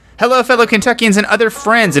Hello, fellow Kentuckians and other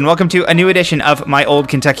friends, and welcome to a new edition of My Old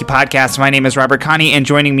Kentucky Podcast. My name is Robert Connie, and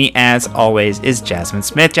joining me, as always, is Jasmine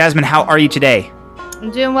Smith. Jasmine, how are you today?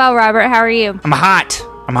 I'm doing well, Robert. How are you? I'm hot.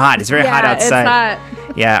 It's very hot outside. It's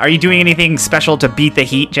hot. Yeah. Are you doing anything special to beat the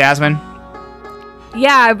heat, Jasmine?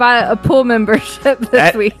 Yeah, I bought a pool membership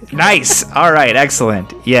this week. Nice. All right.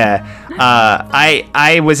 Excellent. Yeah.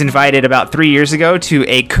 I was invited about 3 years ago to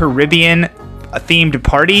a Caribbean themed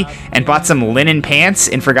party and bought some linen pants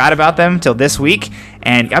and forgot about them till this week.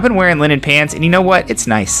 And I've been wearing linen pants, and you know what? It's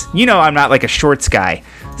nice. You know I'm not like a shorts guy.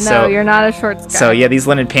 No, you're not a shorts guy. So yeah, these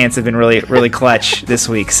linen pants have been really clutch this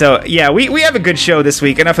week. So yeah, we have a good show this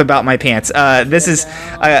week. Enough about my pants. We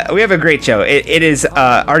have a great show. It is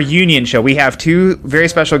our union show. We have two very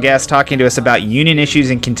special guests talking to us about union issues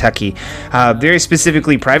in Kentucky, very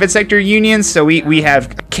specifically private sector unions. So we have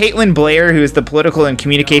Caitlin Blair, who is the political and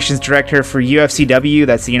communications director for UFCW.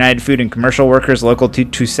 That's the United Food and Commercial Workers Local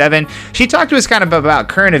 227. She talked to us kind of about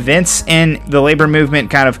current events in the labor movement,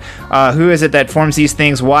 kind of who is it that forms these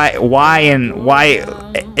things, why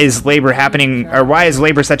is labor happening, or why is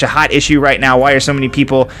labor such a hot issue right now? Why are so many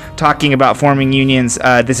people talking about forming unions?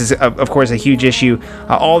 This is of course a huge issue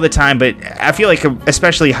all the time, but I feel like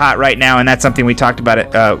especially hot right now, and that's something we talked about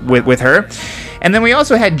it with her. And then we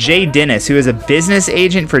also had Jay Dennis, who is a business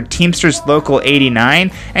agent for Teamsters Local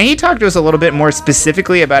 89, and he talked to us a little bit more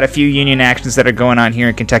specifically about a few union actions that are going on here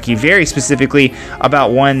in Kentucky, very specifically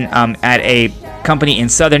about one at a company in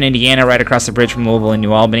southern Indiana, right across the bridge from Louisville and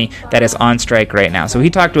New Albany, that is on strike right now. So he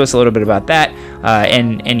talked to us a little bit about that,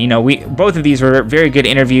 and you know, both of these were very good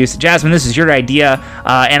interviews. Jasmine, this is your idea,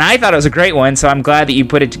 and I thought it was a great one, so I'm glad that you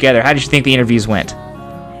put it together. How did you think the interviews went?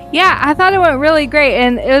 Yeah, I thought it went really great,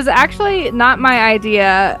 and it was actually not my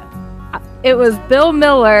idea. It was Bill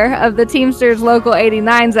Miller of the Teamsters Local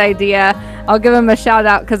 89's idea. I'll give him a shout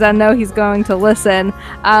out because I know he's going to listen.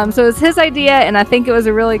 So it was his idea, and I think it was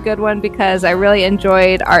a really good one because I really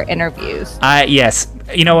enjoyed our interviews. Yes.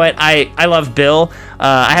 You know what? I love Bill.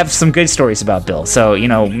 I have some good stories about Bill. So, you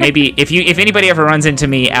know, maybe if anybody ever runs into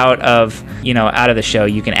me out of the show,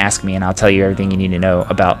 you can ask me and I'll tell you everything you need to know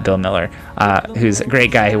about Bill Miller, who's a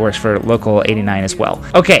great guy who works for Local 89 as well.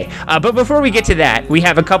 Okay, but before we get to that, we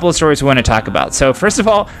have a couple of stories we want to talk about. So first of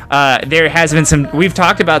all, there has been we've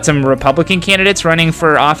talked about some Republican candidates running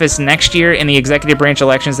for office next year in the executive branch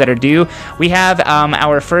elections that are due. We have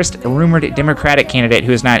our first rumored Democratic candidate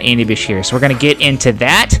who is not Andy Beshear. So we're going to get into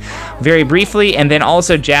that very briefly, and then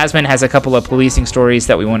also Jasmine has a couple of policing stories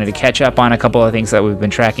that we wanted to catch up on, a couple of things that we've been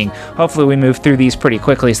tracking. Hopefully we move through these pretty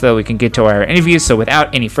quickly so that we can get to our interviews. So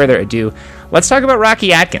without any further ado, let's talk about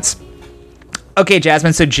Rocky Adkins. Okay,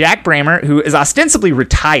 Jasmine, so Jack Brammer, who is ostensibly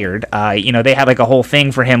retired, they had like a whole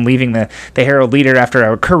thing for him leaving the Herald Leader after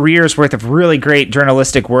a career's worth of really great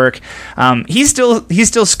journalistic work. He's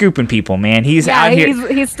still scooping people, man. He's out here.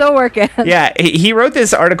 He's still working. Yeah, he wrote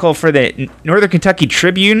this article for the Northern Kentucky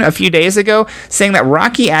Tribune a few days ago saying that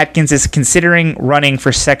Rocky Adkins is considering running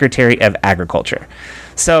for Secretary of Agriculture.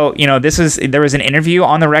 So, there was an interview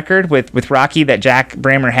on the record with Rocky that Jack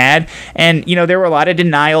Brammer had, and, there were a lot of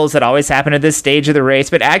denials that always happen at this stage of the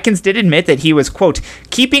race, but Adkins did admit that he was, quote,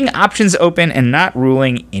 keeping options open and not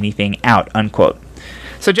ruling anything out, unquote.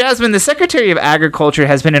 So, Jasmine, the Secretary of Agriculture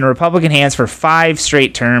has been in Republican hands for 5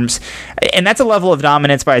 straight terms, and that's a level of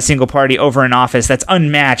dominance by a single party over an office that's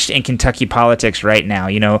unmatched in Kentucky politics right now.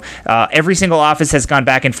 Every single office has gone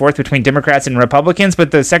back and forth between Democrats and Republicans,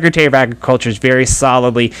 but the Secretary of Agriculture is very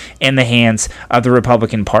solidly in the hands of the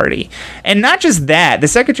Republican Party. And not just that, the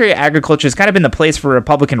Secretary of Agriculture has kind of been the place for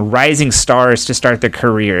Republican rising stars to start their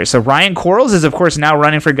careers. So Ryan Quarles is, of course, now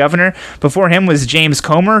running for governor. Before him was James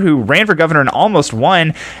Comer, who ran for governor and almost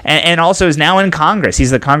won, and also is now in Congress.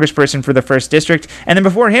 He's the congressperson for the 1st District. And then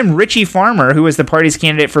before him, Richie Farmer, who was the party's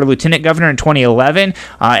candidate for lieutenant governor in 2011.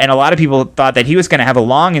 And a lot of people thought that he was going to have a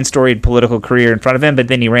long and storied political career in front of him, but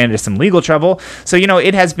then he ran into some legal trouble. So,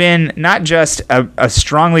 it has been not just a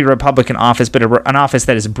strongly Republican office, but an office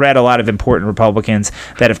that has bred a lot of important Republicans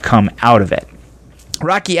that have come out of it.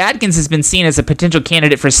 Rocky Adkins has been seen as a potential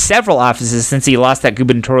candidate for several offices since he lost that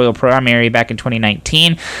gubernatorial primary back in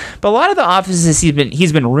 2019. But a lot of the offices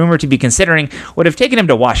he's been rumored to be considering would have taken him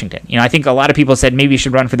to Washington. I think a lot of people said maybe he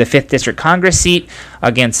should run for the 5th District Congress seat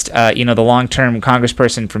against, the long-term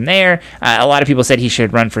congressperson from there. A lot of people said he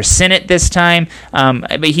should run for Senate this time.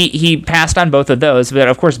 But he passed on both of those. But,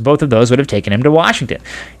 of course, both of those would have taken him to Washington.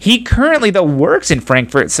 He currently, though, works in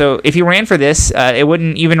Frankfort. So if he ran for this, it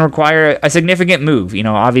wouldn't even require a significant move.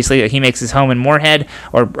 Obviously he makes his home in Moorhead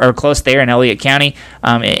or close there in Elliott County.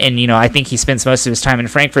 And I think he spends most of his time in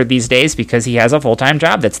Frankfort these days because he has a full-time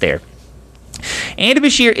job that's there. Andy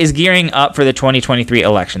Beshear is gearing up for the 2023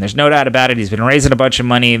 election. There's no doubt about it. He's been raising a bunch of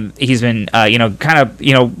money. He's been,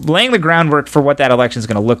 laying the groundwork for what that election is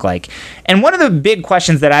going to look like. And one of the big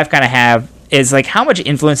questions that I've kind of have is like, how much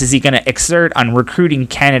influence is he going to exert on recruiting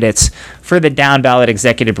candidates for the down ballot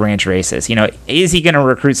executive branch races? Is he going to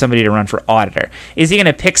recruit somebody to run for auditor? Is he going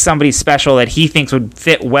to pick somebody special that he thinks would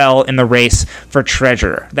fit well in the race for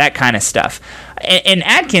treasurer? That kind of stuff. And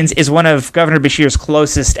Adkins is one of Governor Beshear's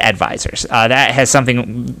closest advisors. That has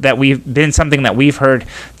something that we've heard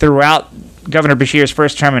throughout Governor Beshear's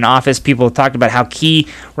first term in office. People talked about how key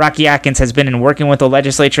Rocky Adkins has been in working with the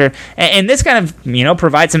legislature, and this kind of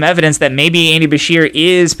provides some evidence that maybe Andy Beshear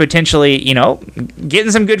is potentially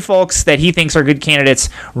getting some good folks that he thinks are good candidates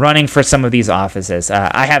running for some of these offices.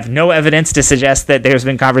 I have no evidence to suggest that there's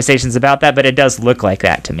been conversations about that, but it does look like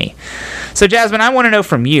that to me. So Jasmine, I want to know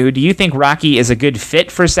from you, do you think Rocky is a good fit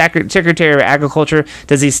for Secretary of Agriculture?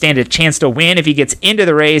 Does he stand a chance to win if he gets into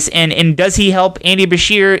the race, and does he help Andy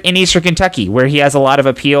Beshear in Eastern Kentucky, where he has a lot of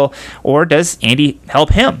appeal, or does Andy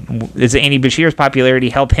help him? Does Andy Beshear's popularity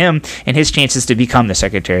help him and his chances to become the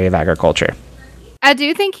Secretary of Agriculture? I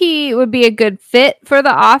do think he would be a good fit for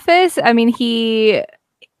the office. I mean, he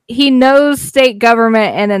knows state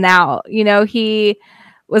government in and out. He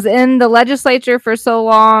was in the legislature for so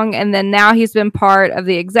long, and then now he's been part of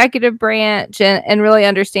the executive branch and really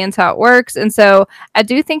understands how it works. And so I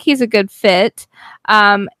do think he's a good fit.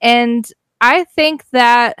 And I think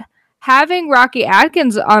that having Rocky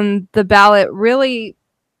Adkins on the ballot really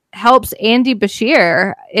helps Andy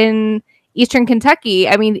Beshear in Eastern Kentucky.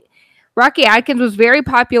 I mean, Rocky Adkins was very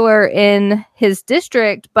popular in his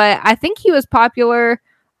district, but I think he was popular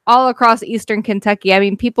all across Eastern Kentucky. I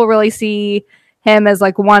mean, people really see him as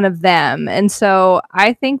like one of them. And so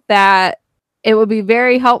I think that it would be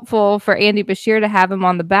very helpful for Andy Beshear to have him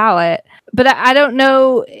on the ballot. But I don't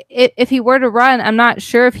know if he were to run, I'm not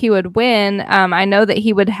sure if he would win. I know that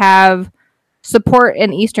he would have support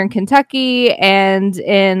in Eastern Kentucky and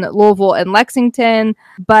in Louisville and Lexington,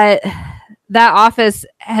 but that office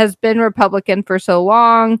has been Republican for so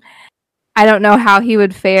long. I don't know how he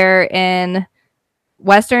would fare in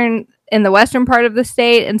the western part of the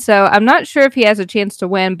state. And so I'm not sure if he has a chance to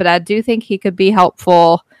win, but I do think he could be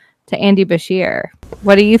helpful to Andy Beshear.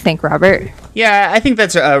 What do you think, Robert? Yeah, I think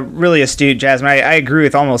that's really astute, Jasmine. I agree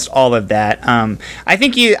with almost all of that. I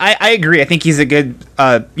think I agree. I think he's a good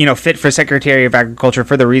fit for Secretary of Agriculture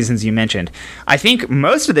for the reasons you mentioned. I think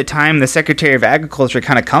most of the time the Secretary of Agriculture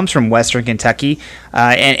kind of comes from Western Kentucky,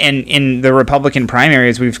 and in the Republican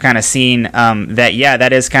primaries we've kind of seen that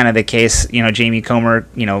is kind of the case. Jamie Comer,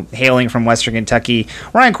 hailing from Western Kentucky.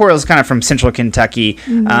 Ryan Quarles is kind of from Central Kentucky.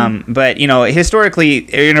 Mm-hmm. But historically,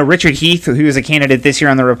 Richard Heath, who is a candidate this year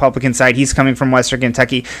on the Republican side, he's coming from Western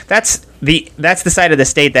Kentucky. That's the side of the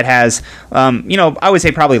state that has, I would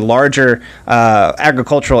say probably larger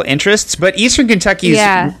agricultural interests. But Eastern Kentucky's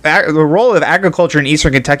the role of agriculture in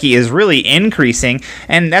Eastern Kentucky is really increasing,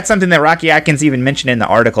 and that's something that Rocky Adkins even mentioned in the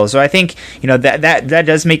article. So I think that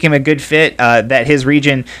does make him a good fit. That his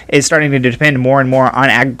region is starting to depend more and more on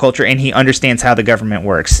agriculture, and he understands how the government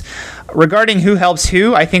works. Regarding who helps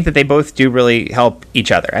who, I think that they both do really help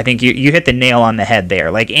each other. I think you hit the nail on the head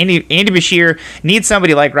there. Like Andy Beshear needs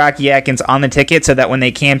somebody like Rocky Adkins on the ticket so that when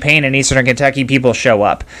they campaign in Eastern Kentucky, people show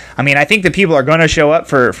up. I mean, I think that people are going to show up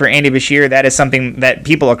for Andy Beshear. That is something that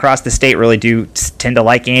people across the state really do tend to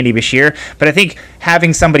like Andy Beshear. But I think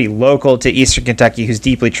having somebody local to Eastern Kentucky who's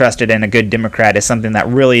deeply trusted and a good Democrat is something that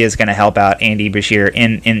really is going to help out Andy Beshear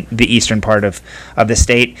in the eastern part of the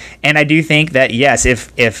state. And I do think that, yes,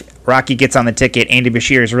 if Rocky gets on the ticket, Andy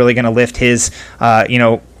Beshear is really going to lift his,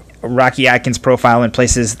 Rocky Adkins profile in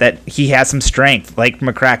places that he has some strength, like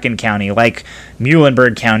McCracken County, like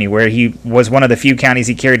Muhlenberg County, where he was one of the few counties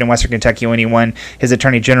he carried in Western Kentucky when he won his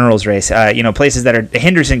Attorney General's race. Places that are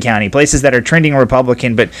Henderson County, places that are trending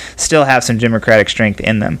Republican but still have some Democratic strength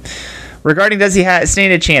in them. Regarding does he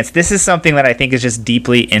stand a chance, this is something that I think is just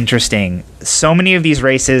deeply interesting. So many of these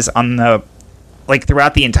races throughout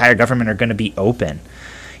the entire government are going to be open.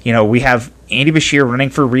 We have Andy Beshear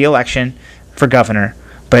running for re-election for governor,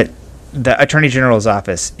 but the Attorney General's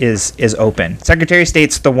office is open. Secretary of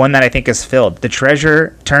State's the one that I think is filled. The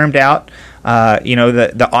Treasurer termed out,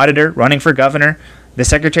 the Auditor running for governor, the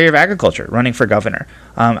Secretary of Agriculture running for governor.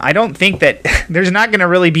 I don't think that there's not going to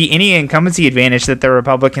really be any incumbency advantage that the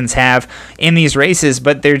Republicans have in these races,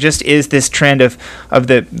 but there just is this trend of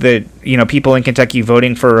the people in Kentucky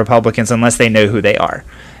voting for Republicans unless they know who they are.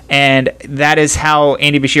 And that is how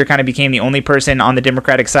Andy Beshear kind of became the only person on the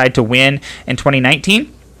Democratic side to win in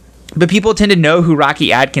 2019. But people tend to know who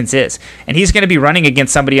Rocky Adkins is. And he's going to be running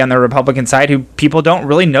against somebody on the Republican side who people don't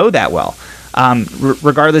really know that well.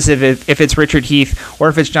 regardless if it's Richard Heath or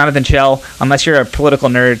if it's Jonathan Chell. Unless you're a political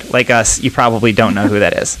nerd like us, you probably don't know who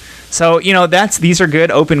that is. So, these are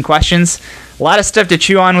good open questions. A lot of stuff to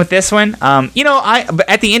chew on with this one. But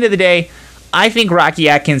at the end of the day, I think Rocky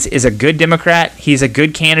Atkins is a good Democrat. He's a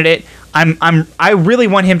good candidate. I really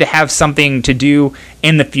want him to have something to do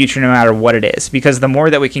in the future, no matter what it is, because the more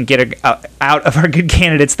that we can get out of our good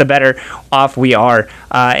candidates, the better off we are.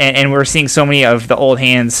 And we're seeing so many of the old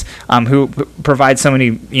hands who provide so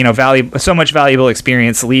many, so much valuable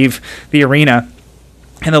experience leave the arena.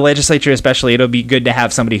 In the legislature especially, it'll be good to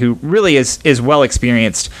have somebody who really is well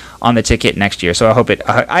experienced on the ticket next year. So I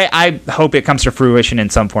hope it comes to fruition in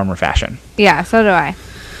some form or fashion. Yeah, so do I.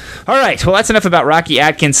 All right, well, that's enough about Rocky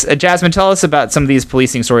Atkins. Jasmine, tell us about some of these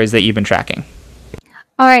policing stories that you've been tracking.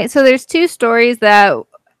 All right, so there's two stories that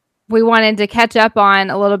we wanted to catch up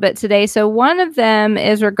on a little bit today. So one of them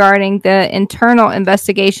is regarding the internal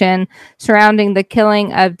investigation surrounding the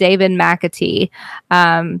killing of David McAtee.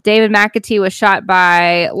 David McAtee was shot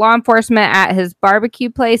by law enforcement at his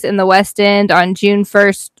barbecue place in the West End on June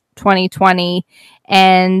 1st, 2020.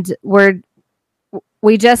 And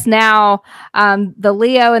we just now, the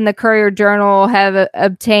Leo and the Courier-Journal have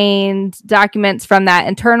obtained documents from that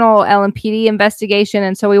internal LMPD investigation.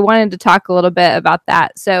 And so we wanted to talk a little bit about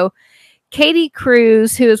that. So Katie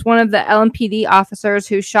Cruz, who is one of the LMPD officers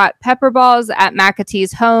who shot pepper balls at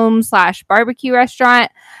McAtee's home/barbecue restaurant,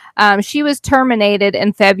 she was terminated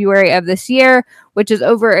in February of this year, which is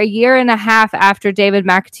over a year and a half after David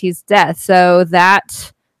McAtee's death. So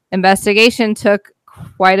that investigation took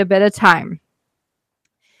quite a bit of time.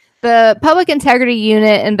 The Public Integrity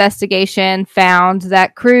Unit investigation found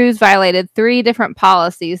that Cruz violated 3 different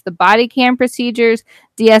policies: the body cam procedures,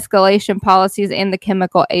 de-escalation policies, and the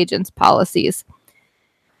chemical agents policies.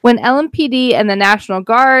 When LMPD and the National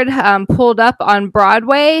Guard pulled up on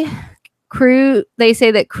Broadway, they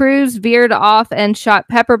say that Cruz veered off and shot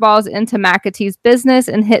pepper balls into McAtee's business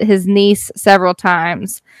and hit his niece several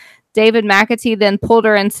times. David McAtee then pulled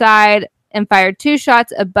her inside and fired 2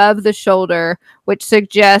 shots above the shoulder, which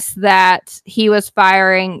suggests that he was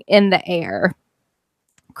firing in the air.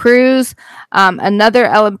 Cruz, another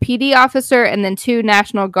LMPD officer, and then 2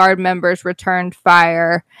 National Guard members returned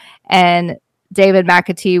fire, and David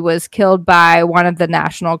McAtee was killed by one of the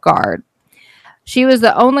National Guard. She was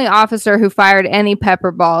the only officer who fired any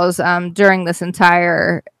pepper balls during this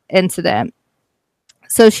entire incident.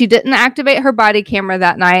 So she didn't activate her body camera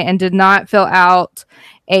that night and did not fill out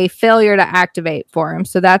a failure to activate form.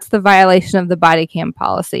 So that's the violation of the body cam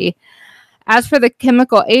policy. As for the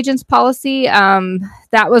chemical agents policy,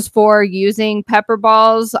 that was for using pepper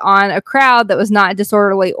balls on a crowd that was not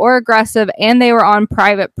disorderly or aggressive, and they were on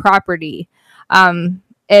private property.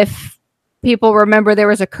 If people remember, there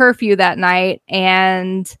was a curfew that night,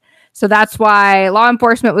 and so that's why law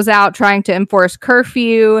enforcement was out trying to enforce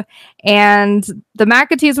curfew, and the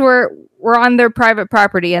McAtees were on their private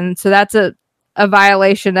property, and so that's a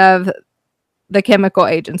violation of the chemical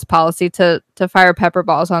agents policy to fire pepper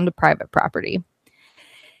balls onto private property.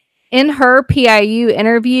 In her PIU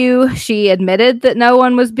interview, she admitted that no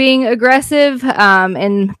one was being aggressive,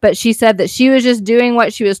 but she said that she was just doing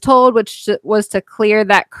what she was told, which was to clear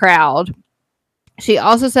that crowd. She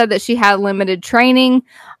also said that she had limited training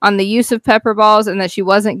on the use of pepper balls and that she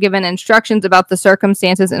wasn't given instructions about the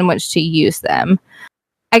circumstances in which to use them.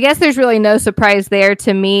 I guess there's really no surprise there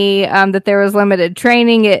to me that there was limited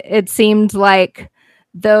training. It seemed like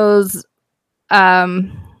those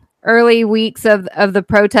early weeks of the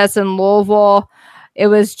protests in Louisville, it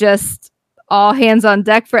was just all hands on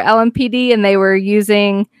deck for LMPD, and they were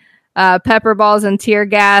using pepper balls and tear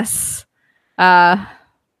gas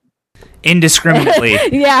indiscriminately.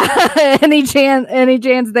 Yeah, any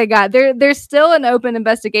chance they got. There's still an open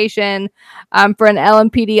investigation for an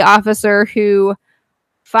LMPD officer who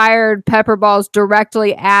fired pepper balls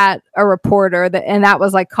directly at a reporter, and that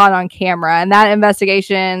was like caught on camera. And that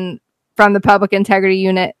investigation from the Public Integrity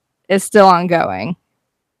Unit is still ongoing.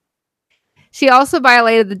 She also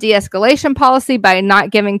violated the de-escalation policy by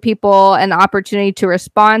not giving people an opportunity to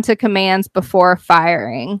respond to commands before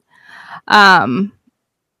firing.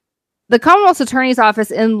 The Commonwealth's Attorney's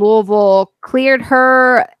Office in Louisville cleared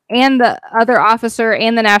her and the other officer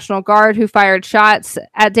and the National Guard who fired shots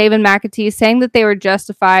at David McAtee, saying that they were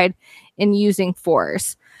justified in using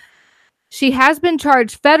force. She has been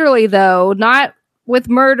charged federally, though, not with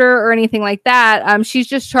murder or anything like that. She's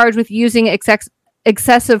just charged with using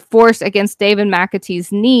excessive force against David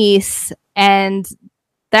McAtee's niece, and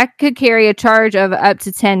that could carry a charge of up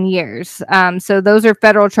to 10 years. So those are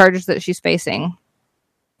federal charges that she's facing.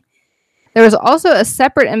 There was also a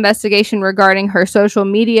separate investigation regarding her social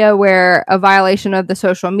media where a violation of the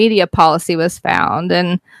social media policy was found.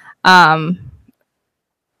 And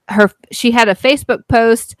she had a Facebook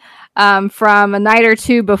post from a night or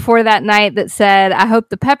two before that night that said, "I hope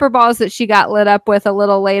the pepper balls that she got lit up with a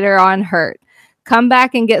little later on hurt. Come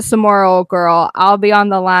back and get some more, old girl. I'll be on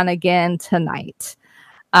the line again tonight."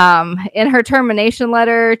 In her termination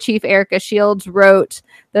letter, Chief Erica Shields wrote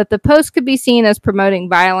that the post could be seen as promoting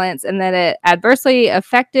violence and that it adversely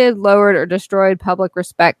affected, lowered, or destroyed public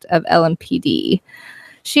respect of LMPD.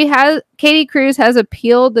 Katie Cruz has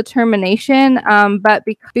appealed the termination, but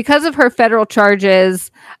because of her federal charges,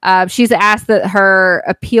 she's asked that her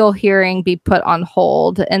appeal hearing be put on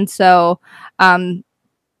hold. And so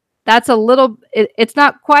that's it's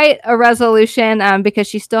not quite a resolution because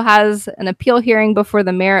she still has an appeal hearing before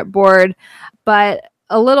the merit board, but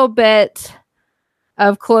a little bit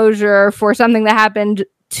of closure for something that happened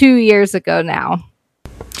 2 years ago now.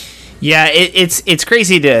 Yeah, it's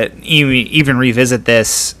crazy to even revisit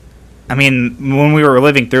this. I mean, when we were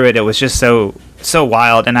living through it, it was just so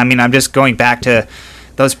wild. And I mean, I'm just going back to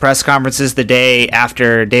those press conferences the day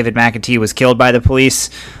after David McAtee was killed by the police,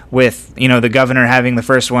 with, the governor having the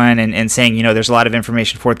first one and saying, there's a lot of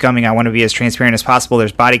information forthcoming. I want to be as transparent as possible.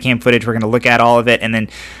 There's body cam footage. We're going to look at all of it. And then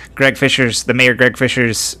Mayor Greg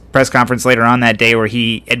Fisher's press conference later on that day, where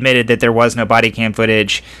he admitted that there was no body cam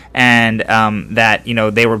footage and that,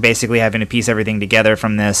 they were basically having to piece everything together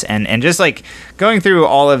from this, and just like going through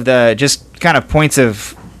all of the just kind of points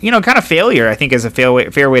of, kind of failure, I think is a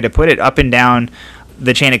fair way to put it, up and down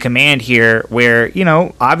the chain of command here, where,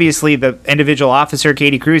 obviously the individual officer,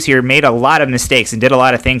 Katie Cruz here, made a lot of mistakes and did a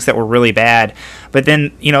lot of things that were really bad. But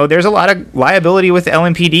then, there's a lot of liability with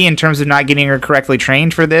LMPD in terms of not getting her correctly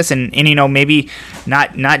trained for this, and maybe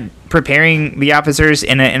not preparing the officers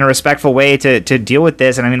in a respectful way to deal with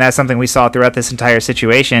this. And I mean, that's something we saw throughout this entire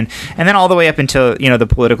situation, and then all the way up until the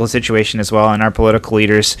political situation as well, and our political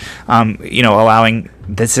leaders allowing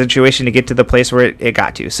the situation to get to the place where it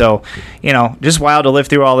got to. So just wild to live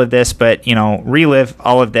through all of this, but relive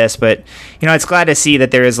all of this. But it's glad to see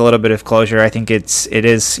that there is a little bit of closure. I think it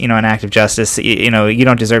is an act of justice. You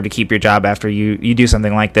don't deserve to keep your job after you do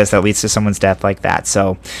something like this that leads to someone's death like that.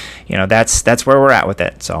 So that's where we're at with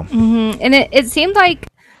it. So and it seemed like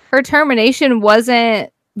her termination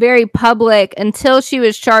wasn't very public until she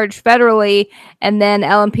was charged federally, and then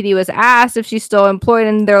LMPD was asked if she's still employed,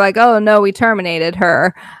 and they're like, "Oh no, we terminated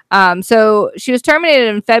her." So she was terminated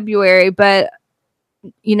in February, but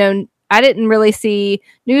I didn't really see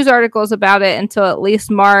news articles about it until at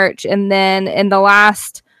least March, and then in the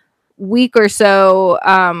last week or so,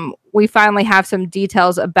 we finally have some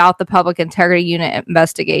details about the Public Integrity Unit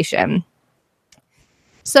investigation.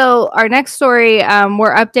 So our next story,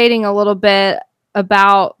 we're updating a little bit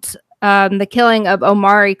about the killing of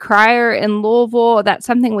Omari Cryer in Louisville. That's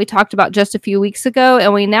something we talked about just a few weeks ago,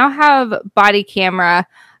 and we now have body camera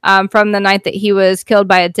from the night that he was killed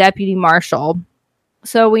by a deputy marshal.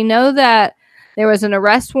 So we know that there was an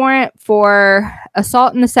arrest warrant for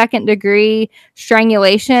assault in the second degree,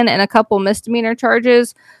 strangulation, and a couple misdemeanor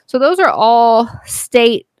charges. So those are all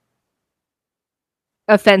state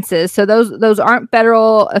offenses. So those aren't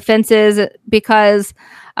federal offenses, because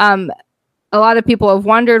a lot of people have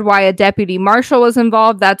wondered why a deputy marshal was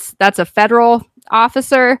involved. That's a federal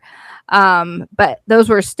officer. But those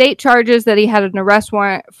were state charges that he had an arrest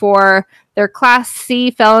warrant for. They're Class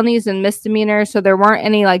C felonies and misdemeanors, so there weren't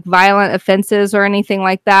any like violent offenses or anything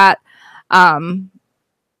like that.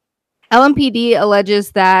 LMPD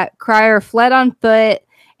alleges that Cryer fled on foot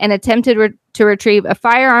and attempted to retrieve a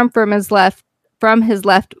firearm from his left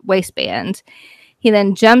waistband. He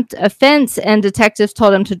then jumped a fence, and detectives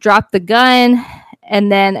told him to drop the gun.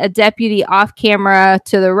 And then a deputy off camera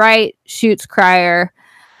to the right shoots Cryer.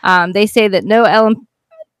 They say that no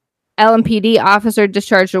LMPD officer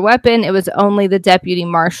discharged a weapon. It was only the deputy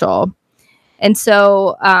marshal. And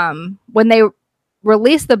so when they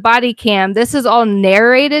released the body cam, this is all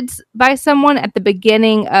narrated by someone at the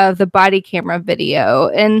beginning of the body camera video.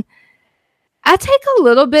 And I take a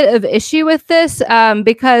little bit of issue with this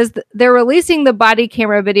because they're releasing the body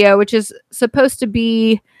camera video, which is supposed to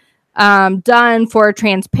be done for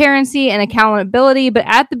transparency and accountability. But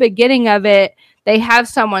at the beginning of it, they have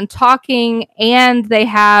someone talking, and they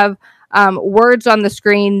have words on the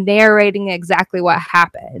screen narrating exactly what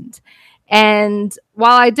happened. And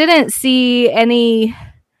while I didn't see any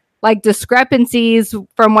like discrepancies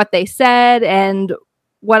from what they said and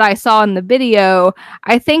what I saw in the video,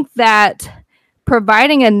 I think that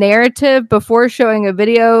providing a narrative before showing a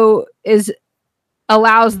video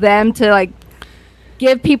allows them to like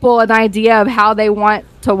give people an idea of how they want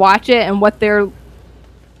to watch it and what they're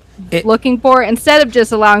looking for, instead of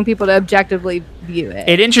just allowing people to objectively view it.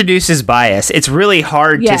 It introduces bias. It's really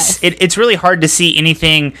hard it's really hard to see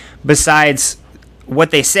anything besides what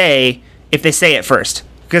they say if they say it first.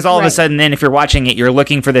 Because all of a sudden, then, if you're watching it, you're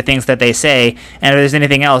looking for the things that they say, and if there's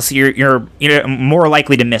anything else, you're more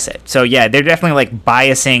likely to miss it. So yeah, they're definitely like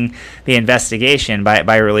biasing the investigation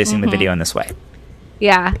by releasing the video in this way.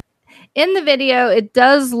 Yeah. In the video, it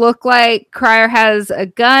does look like Cryer has a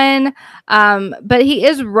gun, but he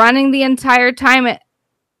is running the entire time,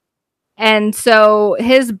 and so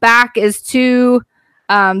his back is to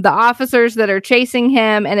the officers that are chasing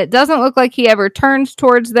him, and it doesn't look like he ever turns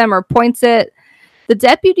towards them or points it. The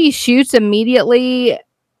deputy shoots immediately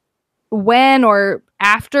when or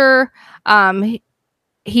after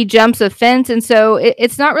he jumps a fence, and so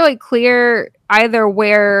it's not really clear either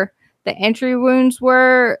where the entry wounds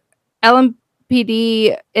were.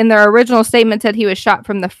 LMPD, in their original statement, said he was shot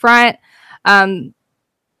from the front.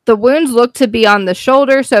 The wounds look to be on the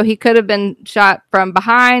shoulder, so he could have been shot from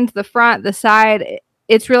behind, the front, the side.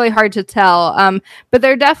 It's really hard to tell. But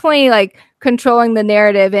they're definitely like controlling the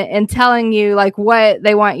narrative and telling you like what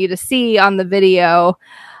they want you to see on the video.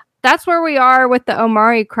 That's where we are with the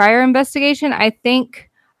Omari Cryer investigation. I think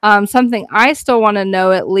something I still want to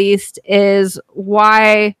know at least is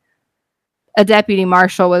why a deputy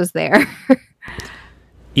marshal was there.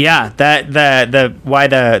 Yeah, that the why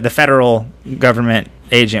the federal government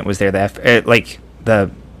agent was there. That's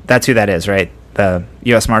who that is, right? The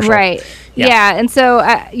U.S. Marshal, right? Yeah, and so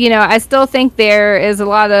I still think there is a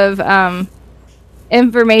lot of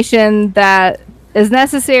information that is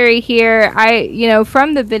necessary here.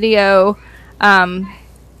 From the video, I'm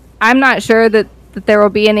not sure that there will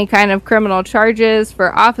be any kind of criminal charges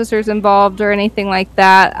for officers involved or anything like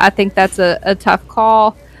that. I think that's a tough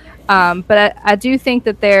call, but I do think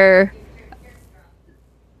that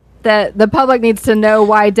that the public needs to know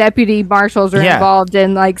why deputy marshals are involved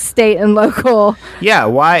in like state and local. Yeah,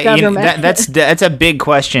 why? That's a big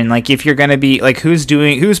question. Like, if you're going to be like, who's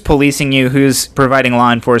policing you, who's providing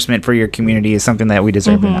law enforcement for your community is something that we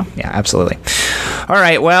deserve to know. Yeah, absolutely. All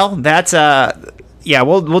right, well, that's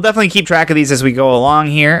we'll definitely keep track of these as we go along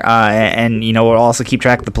here, and we'll also keep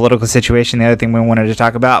track of the political situation, the other thing we wanted to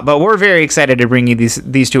talk about. But we're very excited to bring you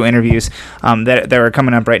these two interviews that are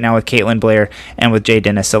coming up right now with Caitlin Blair and with Jay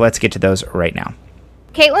Dennis. So let's get to those right now.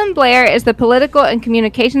 Caitlin Blair is the Political and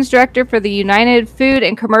Communications Director for the United Food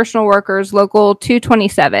and Commercial Workers Local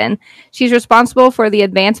 227. She's responsible for the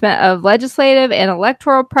advancement of legislative and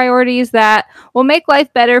electoral priorities that will make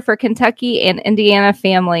life better for Kentucky and Indiana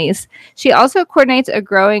families. She also coordinates a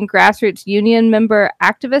growing grassroots union member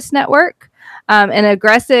activist network, an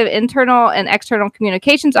aggressive internal and external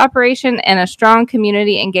communications operation, and a strong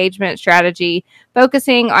community engagement strategy,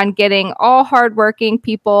 focusing on getting all hardworking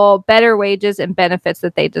people better wages and benefits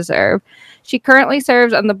that they deserve. She currently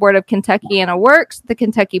serves on the board of Kentuckiana Works, the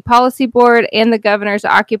Kentucky Policy Board, and the Governor's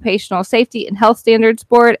Occupational Safety and Health Standards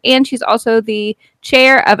Board, and she's also the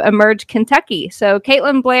chair of Emerge Kentucky. So,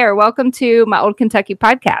 Caitlin Blair, welcome to My Old Kentucky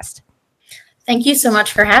podcast. Thank you so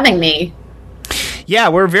much for having me. Yeah,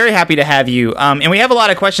 we're very happy to have you. And we have a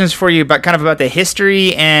lot of questions for you about the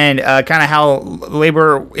history and kind of how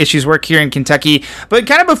labor issues work here in Kentucky. But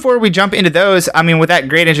kind of before we jump into those, with that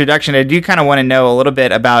great introduction, I do kind of want to know a little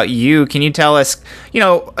bit about you. Can you tell us,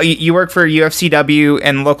 you work for UFCW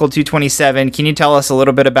and Local 227. Can you tell us a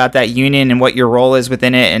little bit about that union and what your role is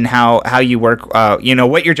within it and how you work,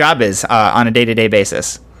 what your job is on a day-to-day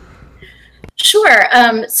basis? Sure.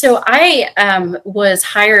 So I was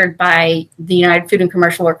hired by the United Food and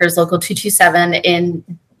Commercial Workers Local 227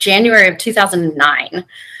 in January of 2009.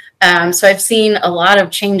 So I've seen a lot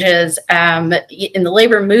of changes in the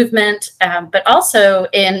labor movement, but also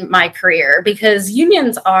in my career, because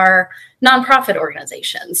unions are nonprofit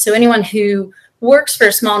organizations. So anyone who works for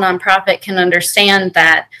a small nonprofit can understand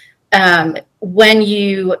that when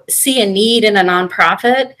you see a need in a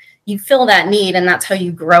nonprofit, you fill that need, and that's how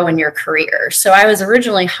you grow in your career. So I was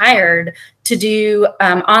originally hired to do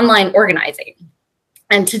online organizing.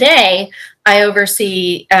 And today I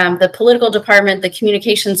oversee the political department, the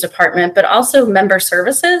communications department, but also member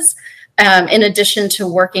services, in addition to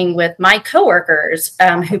working with my coworkers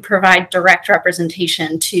who provide direct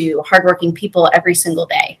representation to hardworking people every single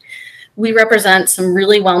day. We represent some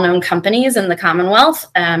really well-known companies in the Commonwealth,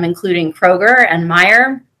 including Kroger and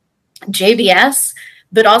Meijer, JBS,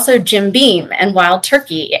 but also Jim Beam and Wild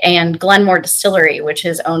Turkey and Glenmore Distillery, which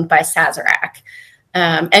is owned by Sazerac,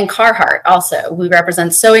 and Carhartt also. We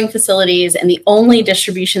represent sewing facilities, and the only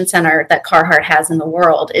distribution center that Carhartt has in the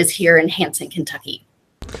world is here in Hanson, Kentucky.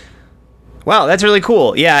 Wow, that's really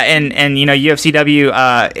cool. Yeah, and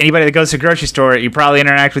UFCW. Anybody that goes to a grocery store, you probably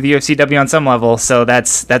interact with UFCW on some level. So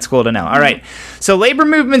that's cool to know. All right. So labor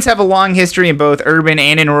movements have a long history in both urban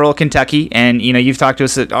and in rural Kentucky, and you've talked to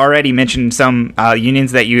us already. Mentioned some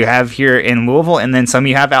unions that you have here in Louisville, and then some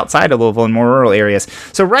you have outside of Louisville in more rural areas.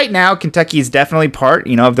 So right now, Kentucky is definitely part,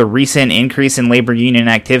 of the recent increase in labor union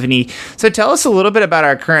activity. So tell us a little bit about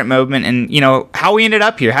our current movement and how we ended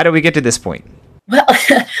up here. How did we get to this point? Well,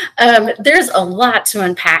 there's a lot to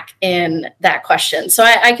unpack in that question. So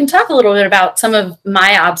I can talk a little bit about some of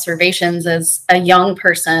my observations as a young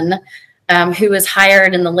person who was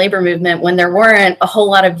hired in the labor movement when there weren't a whole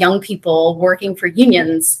lot of young people working for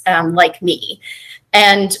unions like me.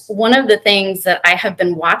 And one of the things that I have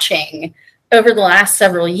been watching over the last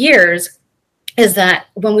several years is that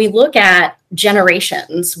when we look at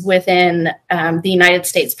generations within the United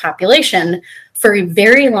States population, for a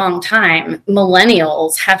very long time,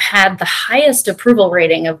 millennials have had the highest approval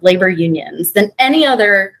rating of labor unions than any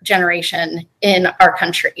other generation in our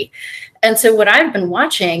country. And so what I've been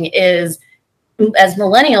watching is as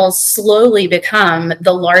millennials slowly become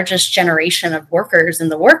the largest generation of workers in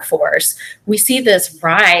the workforce, we see this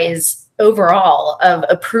rise overall of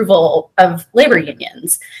approval of labor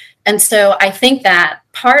unions. And so I think that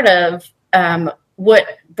part of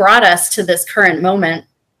what brought us to this current moment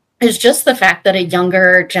is just the fact that a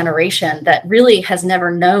younger generation that really has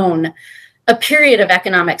never known a period of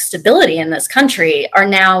economic stability in this country are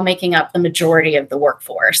now making up the majority of the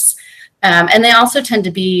workforce. And they also tend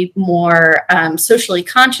to be more socially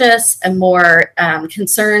conscious and more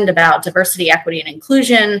concerned about diversity, equity, and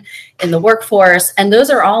inclusion in the workforce. And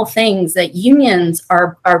those are all things that unions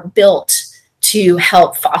are built to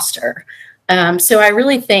help foster. So I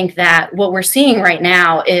really think that what we're seeing right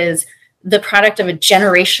now is the product of a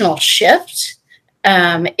generational shift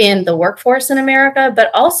in the workforce in America,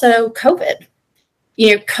 but also COVID.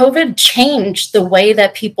 COVID changed the way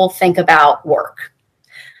that people think about work.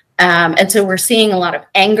 And so we're seeing a lot of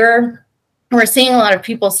anger. We're seeing a lot of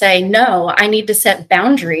people say, no, I need to set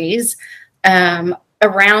boundaries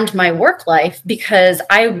around my work life because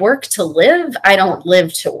I work to live. I don't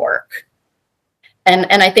live to work. And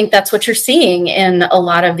I think that's what you're seeing in a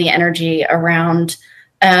lot of the energy around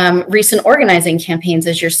recent organizing campaigns,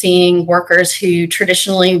 as you're seeing workers who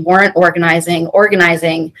traditionally weren't organizing.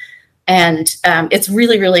 And it's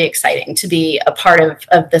really, really exciting to be a part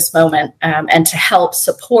of this moment and to help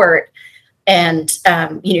support and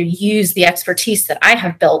use the expertise that I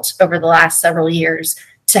have built over the last several years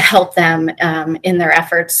to help them in their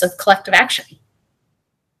efforts of collective action.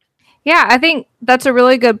 Yeah, I think that's a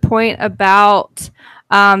really good point about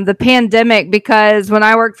the pandemic, because when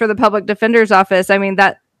I worked for the public defender's office, I mean,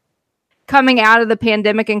 that coming out of the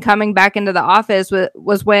pandemic and coming back into the office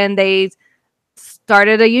was when they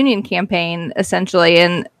started a union campaign, essentially.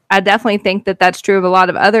 And I definitely think that that's true of a lot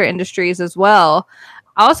of other industries as well.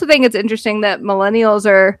 I also think it's interesting that millennials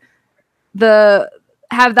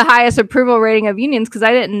have the highest approval rating of unions, because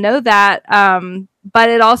I didn't know that. But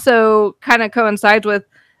it also kind of coincides with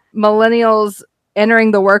millennials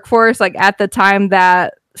entering the workforce like at the time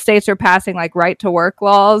that states are passing like right to work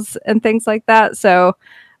laws and things like that. So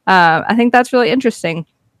I think that's really interesting.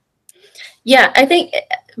 Yeah, I think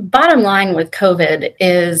bottom line with COVID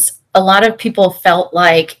is a lot of people felt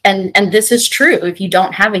like, and this is true if you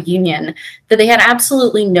don't have a union, that they had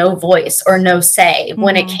absolutely no voice or no say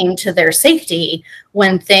when it came to their safety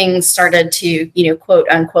when things started to, quote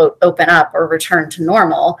unquote, open up or return to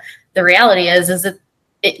normal. The reality is that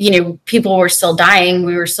people were still dying.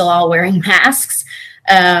 We were still all wearing masks.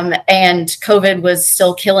 And COVID was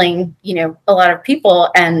still killing, a lot of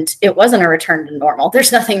people, and it wasn't a return to normal.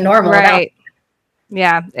 There's nothing normal about it.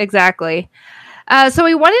 Yeah, exactly. So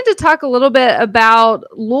we wanted to talk a little bit about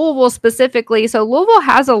Louisville specifically. So Louisville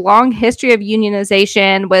has a long history of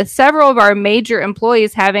unionization, with several of our major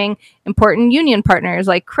employees having important union partners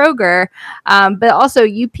like Kroger, but also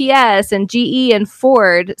UPS and GE and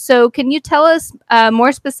Ford. So can you tell us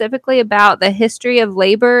more specifically about the history of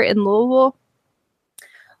labor in Louisville?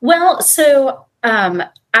 Well, so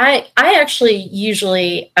I actually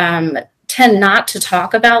usually tend not to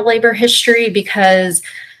talk about labor history, because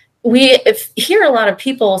we hear a lot of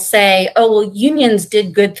people say, oh, well, unions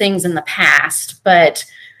did good things in the past, but,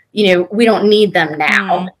 we don't need them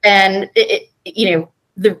now. And,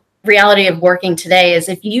 the reality of working today is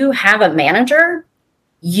if you have a manager,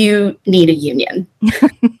 you need a union.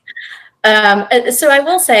 So I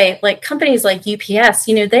will say, like, companies like UPS,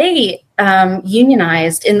 they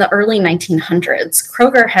unionized in the early 1900s.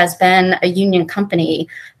 Kroger has been a union company,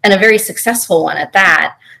 and a very successful one at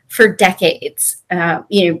that, for decades.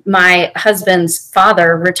 My husband's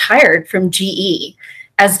father retired from GE,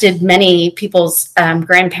 as did many people's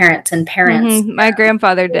grandparents and parents. Mm-hmm. My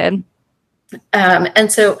grandfather did.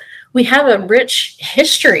 And so we have a rich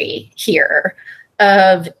history here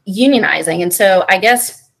of unionizing. And so I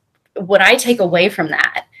guess what I take away from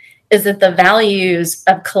that is that the values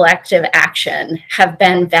of collective action have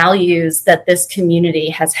been values that this community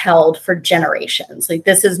has held for generations. Like,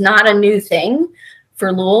 this is not a new thing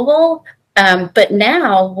for Louisville. But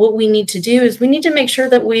now what we need to do is we need to make sure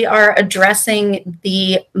that we are addressing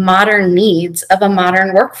the modern needs of a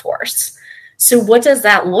modern workforce. So what does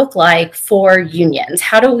that look like for unions?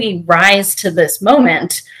 How do we rise to this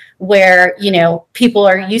moment where, people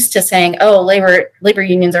are used to saying, oh, labor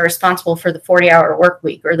unions are responsible for the 40-hour work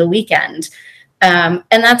week or the weekend. And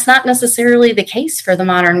that's not necessarily the case for the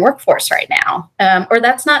modern workforce right now, or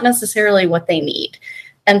that's not necessarily what they need.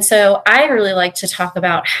 And so I really like to talk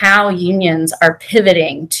about how unions are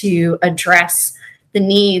pivoting to address the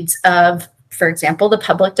needs of, for example, the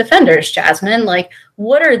public defenders, Jasmine. Like,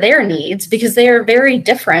 what are their needs? Because they are very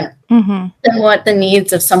different than what the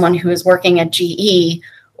needs of someone who is working at GE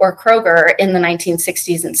or Kroger in the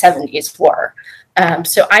 1960s and 70s were.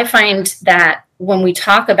 So I find that when we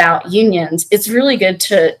talk about unions, it's really good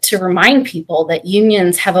to remind people that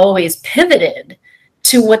unions have always pivoted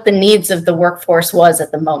to what the needs of the workforce was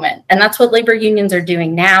at the moment. And that's what labor unions are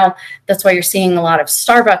doing now. That's why you're seeing a lot of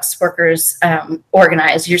Starbucks workers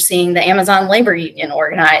organize. You're seeing the Amazon labor union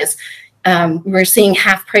organize. We're seeing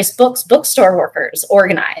Half Price Books bookstore workers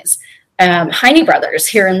organize. Heine Brothers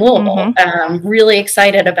here in Louisville, really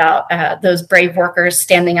excited about those brave workers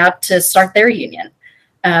standing up to start their union.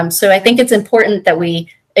 So I think it's important that we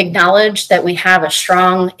acknowledge that we have a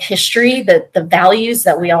strong history, that the values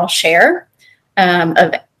that we all share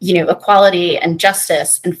of equality and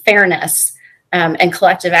justice and fairness and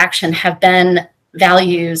collective action have been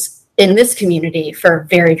values in this community for a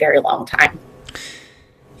very, very long time.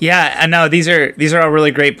 Yeah, I know these are all really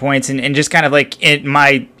great points, and just kind of like in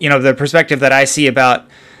my the perspective that I see about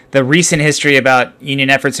the recent history about union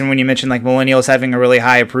efforts, and when you mentioned like millennials having a really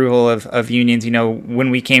high approval of unions, when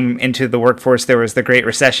we came into the workforce, there was the Great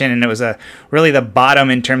Recession, and it was really the bottom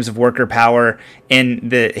in terms of worker power in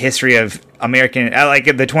the history of American, like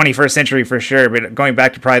the 21st century for sure, but going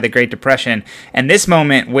back to probably the Great Depression, and this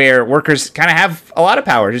moment where workers kind of have a lot of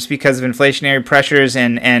power just because of inflationary pressures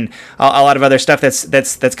and a lot of other stuff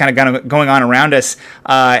that's kind of going on around us,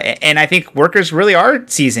 and I think workers really are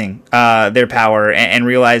seizing their power and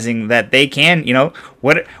realizing that they can,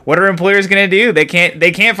 what are employers going to do? They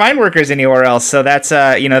can't find workers anywhere else. So that's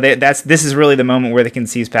this is really the moment where they can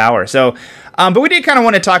seize power. So, but we did kind of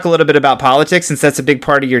want to talk a little bit about politics, since that's a big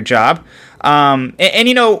part of your job. And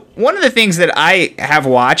one of the things that I have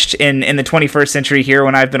watched in the 21st century here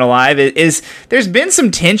when I've been alive is there's been some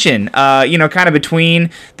tension, kind of between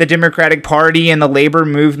the Democratic Party and the labor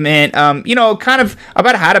movement, kind of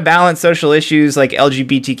about how to balance social issues like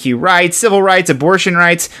LGBTQ rights, civil rights, abortion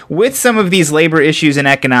rights with some of these labor issues and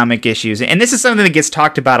economic issues. And this is something that gets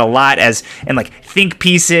talked about a lot in like think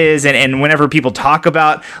pieces and whenever people talk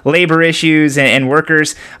about labor issues and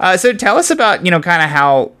workers. So tell us about, kind of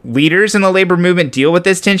how leaders in the labor movement deal with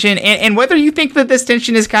this tension, and whether you think that this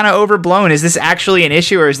tension is kind of overblown. Is this actually an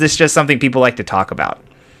issue, or is this just something people like to talk about?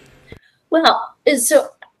 Well, so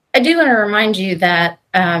I do want to remind you that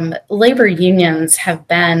labor unions have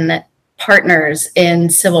been partners in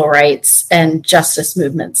civil rights and justice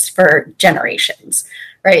movements for generations,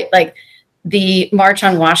 right? Like the March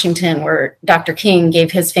on Washington, where Dr. King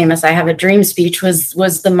gave his famous "I Have a Dream" speech,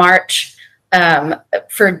 was the march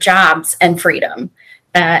for jobs and freedom.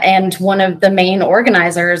 And one of the main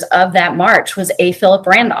organizers of that march was A. Philip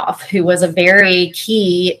Randolph, who was a very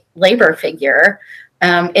key labor figure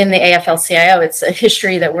in the AFL-CIO. It's a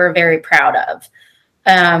history that we're very proud of.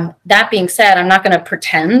 That being said, I'm not going to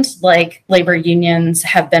pretend like labor unions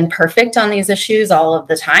have been perfect on these issues all of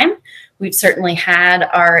the time. We've certainly had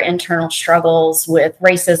our internal struggles with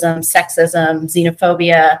racism, sexism,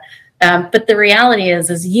 xenophobia. But the reality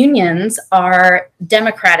is unions are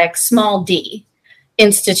democratic, small d,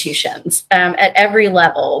 institutions at every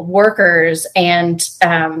level. Workers and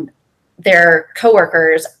their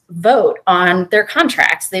coworkers vote on their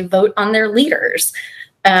contracts. They vote on their leaders.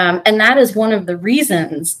 And that is one of the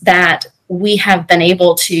reasons that we have been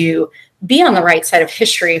able to be on the right side of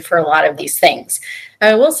history for a lot of these things.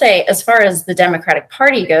 I will say, as far as the Democratic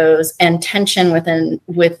Party goes and tension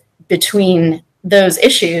between those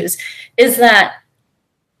issues, is that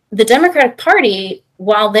the Democratic Party,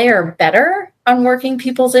 while they are better on working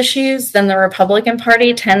people's issues than the Republican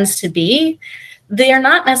Party tends to be, they are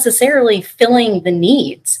not necessarily filling the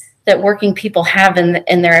needs that working people have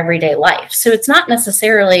in their everyday life. So it's not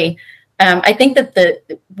necessarily, I think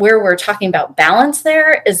that where we're talking about balance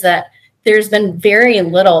there is that there's been very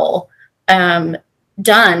little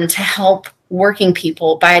done to help working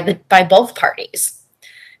people by both parties.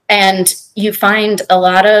 And you find a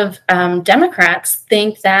lot of Democrats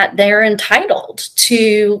think that they're entitled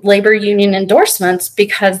to labor union endorsements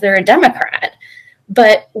because they're a Democrat.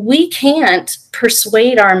 But we can't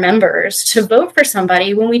persuade our members to vote for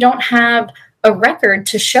somebody when we don't have a record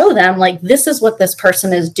to show them, like, this is what this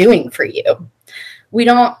person is doing for you. We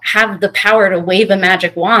don't have the power to wave a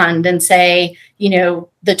magic wand and say,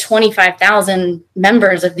 the 25,000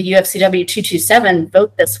 members of the UFCW 227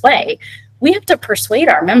 vote this way. We have to persuade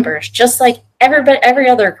our members just like every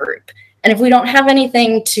other group. And if we don't have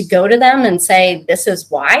anything to go to them and say, this is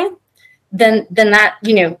why, then that,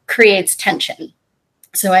 creates tension.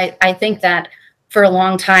 So I think that for a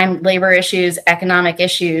long time, labor issues, economic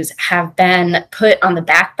issues have been put on the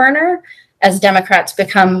back burner as Democrats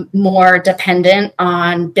become more dependent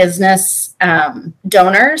on business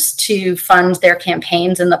donors to fund their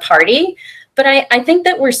campaigns in the party. But I think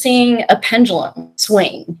that we're seeing a pendulum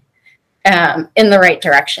swing in the right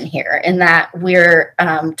direction here, in that we're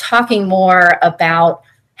talking more about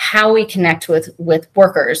how we connect with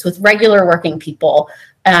workers, with regular working people,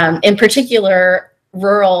 in particular,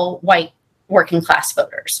 rural white working class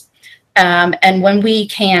voters. And when we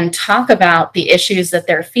can talk about the issues that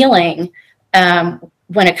they're feeling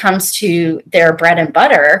when it comes to their bread and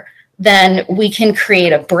butter, then we can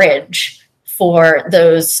create a bridge for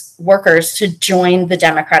those workers to join the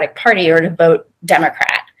Democratic Party or to vote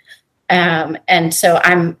Democrat. And so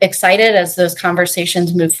I'm excited as those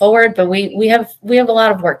conversations move forward, but we have a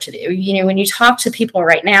lot of work to do. When you talk to people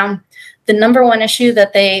right now, the number one issue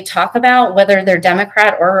that they talk about, whether they're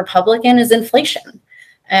Democrat or Republican, is inflation,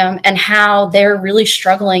 and how they're really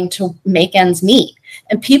struggling to make ends meet.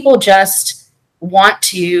 And people just want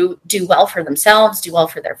to do well for themselves, do well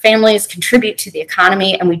for their families, contribute to the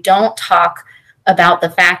economy. And we don't talk about the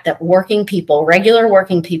fact that working people, regular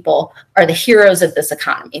working people, are the heroes of this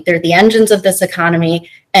economy. They're the engines of this economy,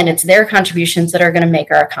 and it's their contributions that are going to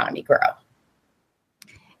make our economy grow.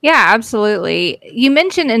 Yeah, absolutely. You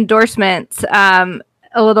mentioned endorsements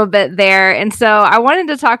a little bit there. And so I wanted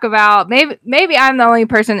to talk about, maybe I'm the only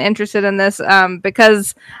person interested in this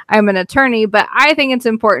because I'm an attorney, but I think it's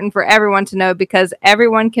important for everyone to know because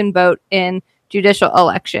everyone can vote in judicial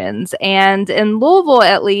elections. And in Louisville,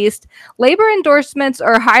 at least, labor endorsements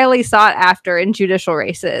are highly sought after in judicial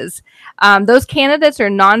races. Those candidates are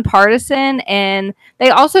nonpartisan, and they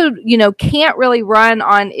also, can't really run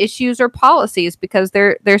on issues or policies because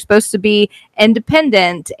they're supposed to be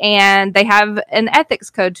independent and they have an ethics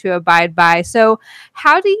code to abide by. So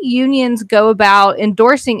how do unions go about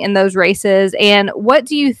endorsing in those races, and what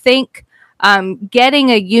do you think getting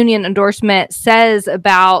a union endorsement says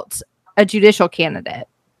about a judicial candidate?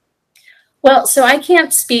 Well, so I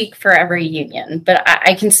can't speak for every union, but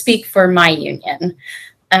I can speak for my union.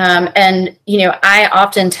 And, I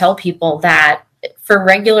often tell people that for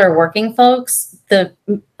regular working folks, the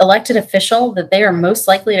elected official that they are most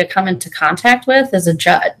likely to come into contact with is a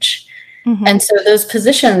judge. Mm-hmm. And so those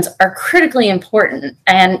positions are critically important.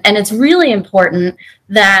 And it's really important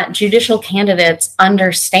that judicial candidates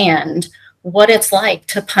understand what it's like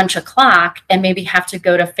to punch a clock and maybe have to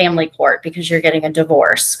go to family court because you're getting a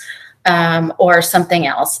divorce or something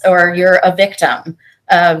else, or you're a victim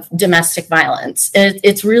of domestic violence.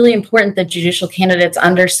 It's really important that judicial candidates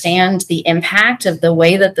understand the impact of the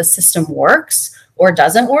way that the system works or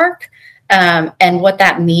doesn't work, and what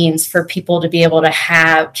that means for people to be able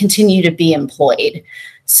to continue to be employed.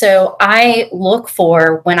 So I look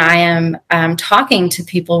for, when I am talking to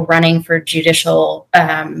people running for judicial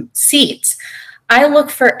seats, I look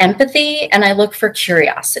for empathy and I look for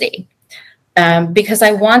curiosity, because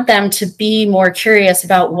I want them to be more curious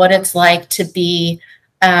about what it's like to be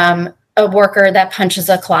a worker that punches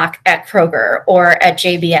a clock at Kroger or at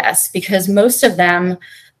JBS, because most of them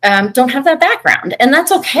don't have that background, and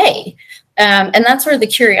that's okay. And that's where the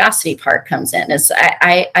curiosity part comes in, is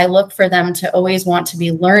I look for them to always want to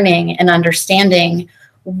be learning and understanding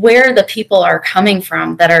where the people are coming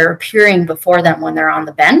from that are appearing before them when they're on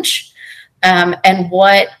the bench, and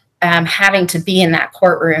what having to be in that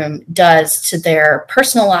courtroom does to their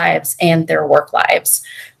personal lives and their work lives.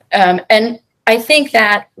 And I think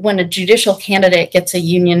that when a judicial candidate gets a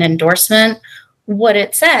union endorsement, what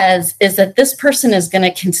it says is that this person is going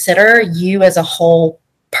to consider you as a whole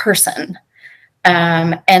person.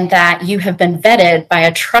 and that you have been vetted by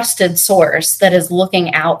a trusted source that is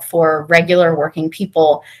looking out for regular working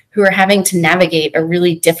people who are having to navigate a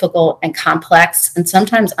really difficult and complex and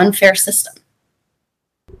sometimes unfair system.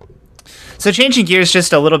 So changing gears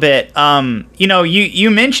just a little bit, you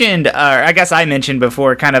mentioned, or I guess I mentioned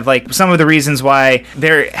before, kind of like some of the reasons why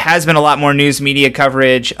there has been a lot more news media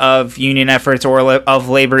coverage of union efforts or of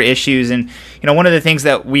labor issues. And, one of the things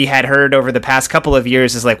that we had heard over the past couple of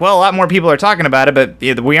years is like, well, a lot more people are talking about it,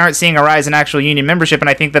 but we aren't seeing a rise in actual union membership. And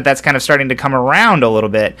I think that that's kind of starting to come around a little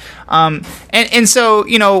bit. And so,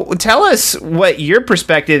 tell us what your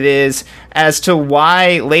perspective is as to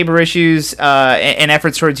why labor issues and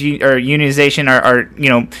efforts towards unionization are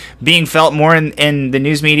being felt more in the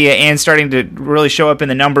news media and starting to really show up in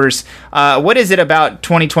the numbers. What is it about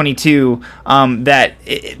 2022 that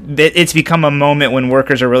it's become a moment when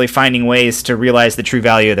workers are really finding ways to realize the true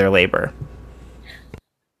value of their labor?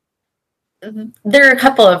 There are a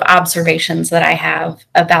couple of observations that I have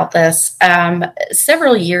about this.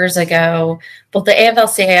 Several years ago, both the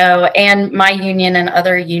AFL-CIO and my union and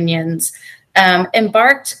other unions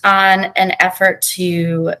embarked on an effort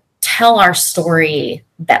to tell our story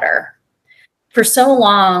better. For so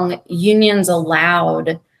long, unions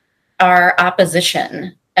allowed our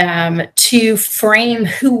opposition to frame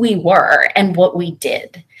who we were and what we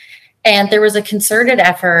did. And there was a concerted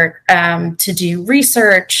effort to do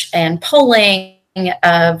research and polling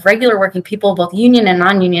of regular working people, both union and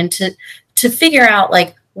non-union, to figure out,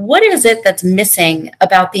 like, what is it that's missing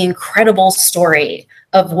about the incredible story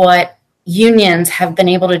of what unions have been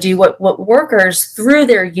able to do, what workers through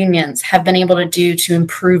their unions have been able to do to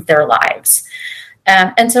improve their lives.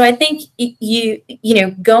 And so I think,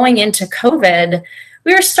 going into COVID,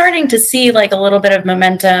 we were starting to see like a little bit of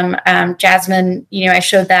momentum. Jasmine, I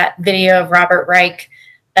showed that video of Robert Reich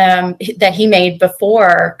that he made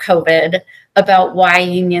before COVID about why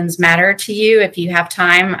unions matter to you. If you have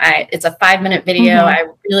time, it's a 5-minute video. Mm-hmm.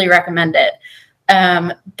 I really recommend it.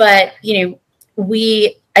 But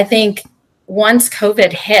I think once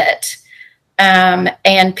COVID hit,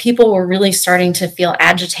 and people were really starting to feel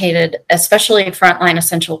agitated, especially frontline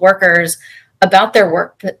essential workers, about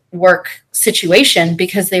their work situation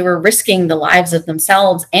because they were risking the lives of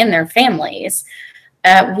themselves and their families,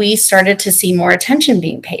 we started to see more attention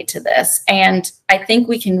being paid to this. And I think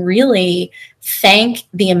we can really thank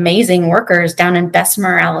the amazing workers down in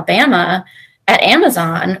Bessemer, Alabama at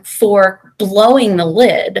Amazon for blowing the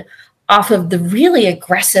lid off of the really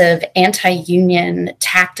aggressive anti-union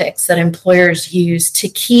tactics that employers use to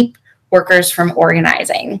keep workers from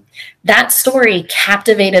organizing. That story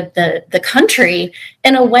captivated the country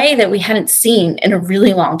in a way that we hadn't seen in a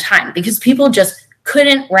really long time, because people just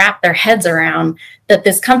couldn't wrap their heads around that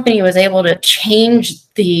this company was able to change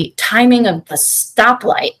the timing of the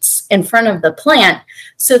stoplights in front of the plant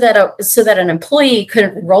so that an employee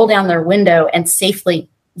couldn't roll down their window and safely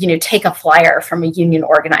take a flyer from a union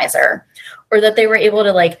organizer, or that they were able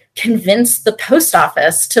to convince the post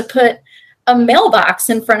office to put a mailbox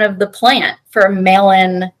in front of the plant for a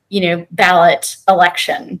mail-in, ballot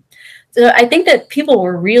election. So I think that people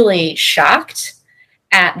were really shocked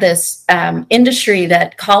at this industry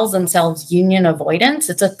that calls themselves union avoidance.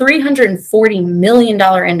 It's a $340 million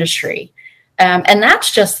industry. And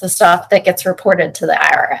that's just the stuff that gets reported to the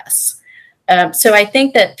IRS. So I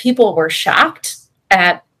think that people were shocked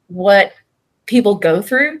at what people go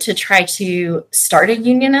through to try to start a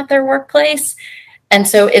union at their workplace. And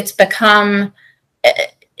so it's become,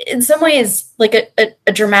 in some ways, like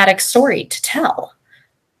a dramatic story to tell.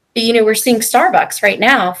 We're seeing Starbucks right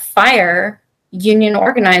now fire union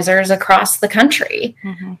organizers across the country,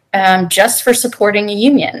 mm-hmm. Just for supporting a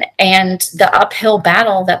union, and the uphill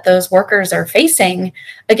battle that those workers are facing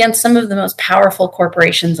against some of the most powerful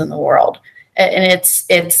corporations in the world. And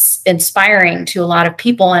it's inspiring to a lot of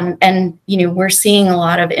people, and we're seeing a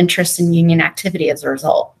lot of interest in union activity as a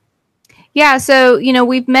result. Yeah, so,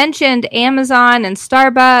 we've mentioned Amazon and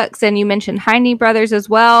Starbucks, and you mentioned Heine Brothers as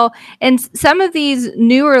well. And some of these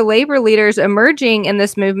newer labor leaders emerging in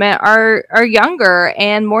this movement are younger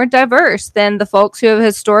and more diverse than the folks who have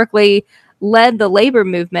historically led the labor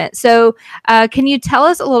movement. So can you tell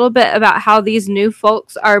us a little bit about how these new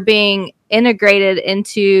folks are being integrated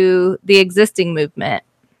into the existing movement?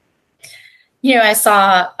 I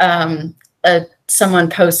saw someone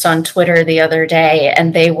post on Twitter the other day,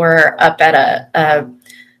 and they were up at a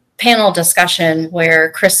panel discussion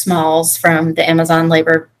where Chris Smalls from the Amazon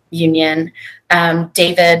Labor Union,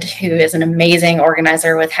 David, who is an amazing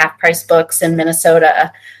organizer with Half Price Books in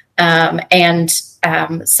Minnesota, and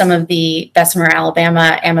some of the Bessemer,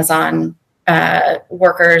 Alabama Amazon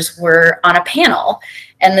workers were on a panel,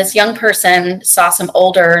 and this young person saw some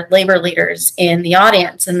older labor leaders in the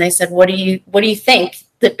audience, and they said, what do you think?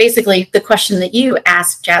 That basically the question that you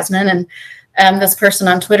asked, Jasmine, and this person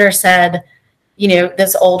on Twitter said,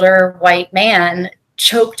 this older white man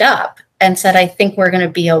choked up and said, I think we're going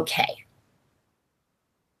to be okay.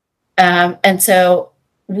 And so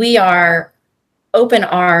we are open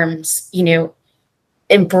arms,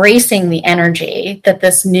 embracing the energy that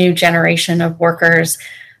this new generation of workers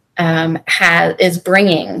is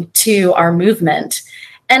bringing to our movement.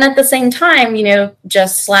 And at the same time,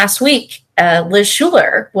 just last week, Liz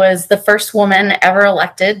Shuler was the first woman ever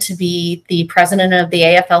elected to be the president of the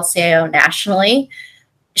AFL-CIO nationally.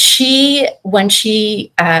 When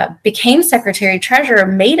she became Secretary Treasurer,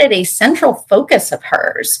 made it a central focus of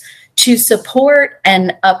hers to support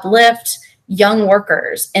and uplift young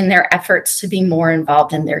workers in their efforts to be more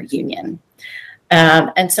involved in their union.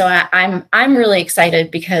 And so I'm really excited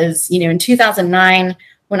because, in 2009,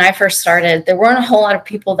 when I first started, there weren't a whole lot of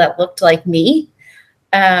people that looked like me.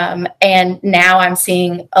 And now I'm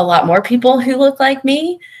seeing a lot more people who look like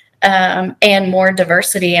me, and more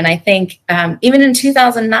diversity. And I think even in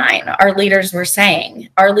 2009, our leaders were saying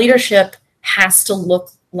our leadership has to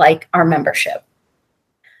look like our membership.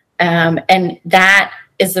 And that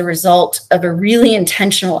is the result of a really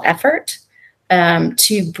intentional effort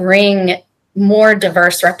to bring more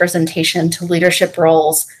diverse representation to leadership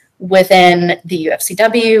roles within the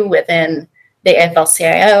UFCW, within the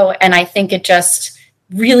AFL-CIO. And I think it just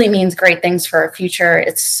really means great things for our future.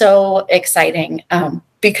 It's so exciting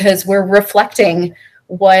because we're reflecting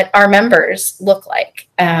what our members look like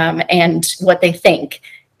and what they think.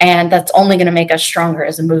 And that's only going to make us stronger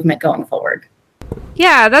as a movement going forward.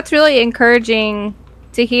 Yeah, that's really encouraging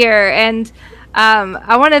to hear. And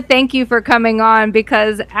I want to thank you for coming on,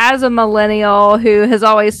 because as a millennial who has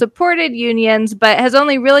always supported unions but has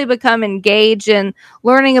only really become engaged in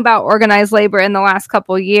learning about organized labor in the last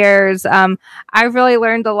couple of years, I've really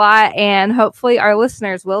learned a lot, and hopefully our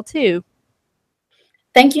listeners will too.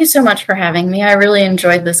 Thank you so much for having me. I really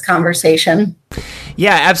enjoyed this conversation.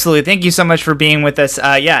 Yeah, absolutely. Thank you so much for being with us.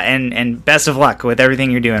 And best of luck with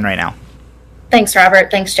everything you're doing right now. Thanks,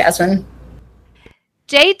 Robert. Thanks, Jasmine.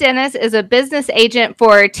 Jay Dennis is a business agent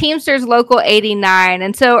for Teamsters Local 89.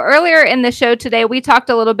 And so earlier in the show today, we talked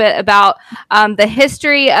a little bit about the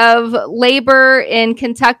history of labor in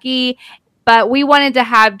Kentucky, but we wanted to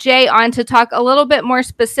have Jay on to talk a little bit more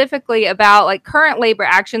specifically about current labor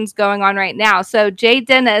actions going on right now. So Jay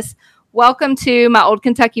Dennis, welcome to My Old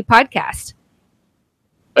Kentucky podcast.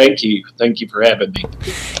 Thank you. Thank you for having me.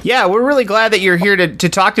 Yeah, we're really glad that you're here to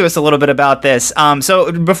talk to us a little bit about this. So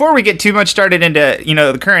before we get too much started into,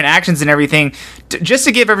 the current actions and everything, just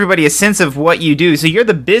to give everybody a sense of what you do. So you're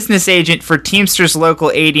the business agent for Teamsters Local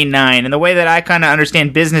 89. And the way that I kind of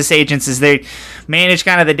understand business agents is they manage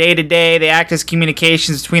kind of the day-to-day. They act as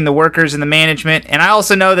communications between the workers and the management. And I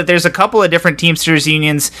also know that there's a couple of different Teamsters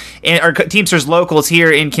unions or Teamsters locals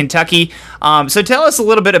here in Kentucky. So tell us a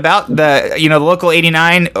little bit about the Local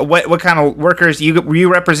 89, what kind of workers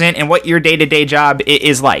you represent and what your day-to-day job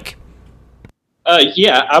is like.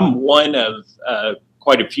 I'm one of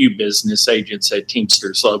quite a few business agents at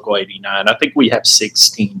Teamsters Local 89. I think we have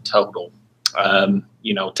 16 total.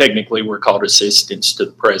 Technically we're called assistants to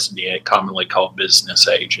the president, commonly called business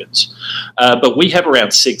agents. But we have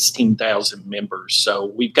around 16,000 members, so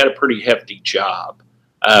we've got a pretty hefty job.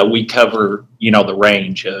 We cover, the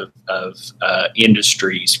range of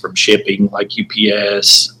industries from shipping like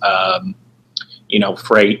UPS,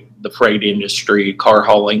 the freight industry, car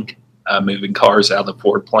hauling, moving cars out of the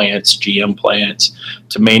Ford plants, GM plants,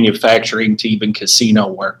 to manufacturing, to even casino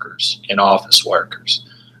workers and office workers,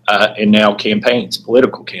 and now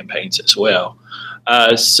political campaigns as well.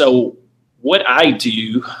 So what I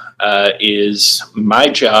do is my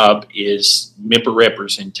job is member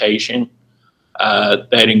representation.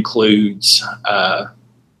 That includes,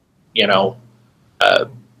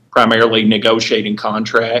 primarily negotiating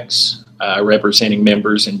contracts, representing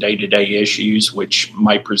members in day-to-day issues, which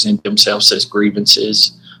might present themselves as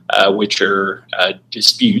grievances, which are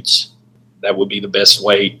disputes. That would be the best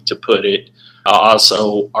way to put it.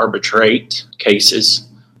 Also arbitrate cases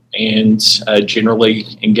and generally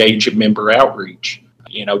engage in member outreach.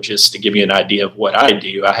 Just to give you an idea of what I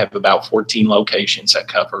do, I have about 14 locations I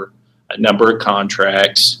cover, a number of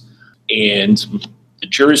contracts, and the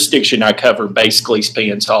jurisdiction I cover basically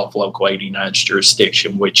spans all of Local 89's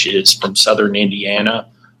jurisdiction, which is from southern Indiana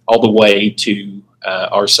all the way to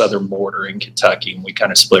our southern border in Kentucky, and we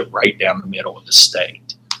kind of split right down the middle of the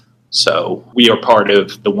state. So we are part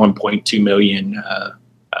of the 1.2 million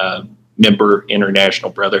member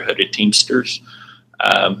International Brotherhood of Teamsters.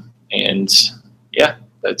 And yeah,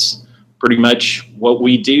 that's pretty much what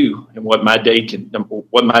we do and what my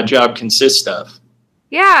job consists of.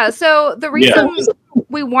 Yeah. So the reason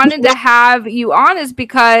we wanted to have you on is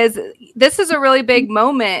because this is a really big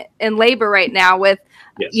moment in labor right now with,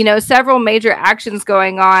 several major actions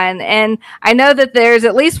going on. And I know that there's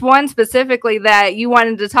at least one specifically that you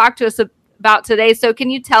wanted to talk to us about today. So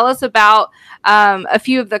can you tell us about a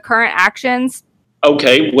few of the current actions?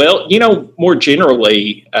 Okay. Well, more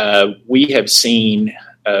generally, we have seen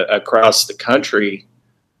across the country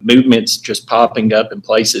movements just popping up in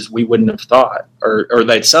places we wouldn't have thought, or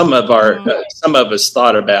that some of us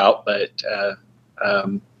thought about, but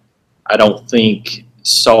I don't think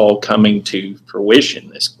saw coming to fruition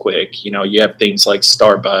this quick. You have things like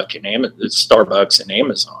Starbucks and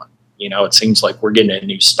Amazon. It seems like we're getting a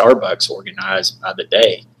new Starbucks organized by the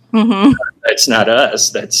day. Mm-hmm. That's not us.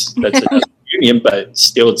 That's another union, but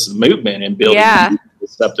still, it's the movement and building. Yeah.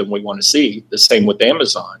 Is something we want to see. The same with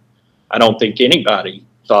Amazon. I don't think anybody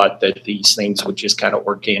thought that these things would just kind of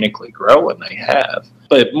organically grow, and they have.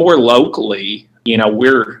 But more locally,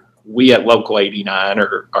 we at Local 89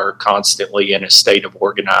 are constantly in a state of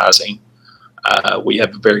organizing. We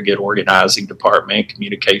have a very good organizing department,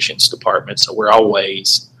 communications department, so we're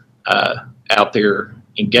always out there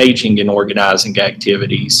engaging in organizing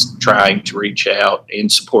activities, trying to reach out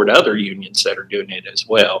and support other unions that are doing it as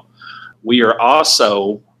well. We are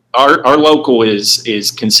also, our local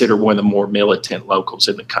is considered one of the more militant locals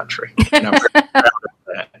in the country, and I'm very proud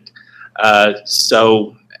of that.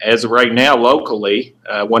 So as of right now, locally,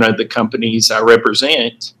 one of the companies I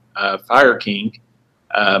represent, Fire King,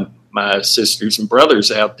 my sisters and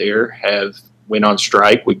brothers out there have went on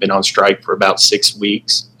strike. We've been on strike for about 6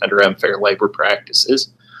 weeks under unfair labor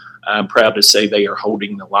practices. I'm proud to say they are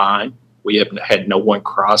holding the line. We haven't had no one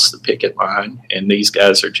cross the picket line, and these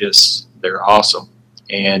guys they're awesome.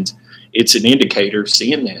 And it's an indicator,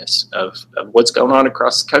 seeing this, of what's going on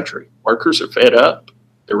across the country. Workers are fed up.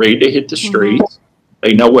 They're ready to hit the streets. Mm-hmm.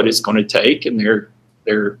 They know what it's going to take, and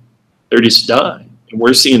they're just done. And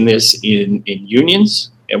we're seeing this in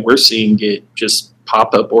unions, and we're seeing it just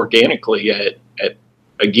pop up organically at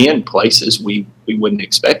again, places we wouldn't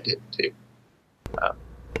expect it to.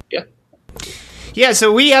 Yeah,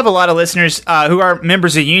 so we have a lot of listeners who are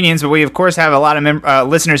members of unions, but we, of course, have a lot of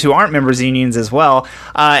listeners who aren't members of unions as well.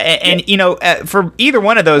 For either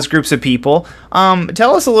one of those groups of people,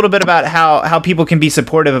 tell us a little bit about how people can be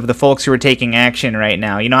supportive of the folks who are taking action right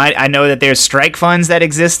now. I know that there's strike funds that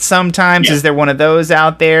exist sometimes. Yeah. Is there one of those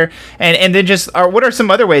out there? And then what are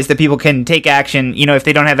some other ways that people can take action, if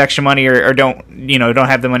they don't have extra money or don't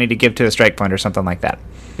have the money to give to a strike fund or something like that?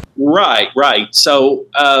 Right. So,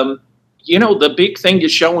 the big thing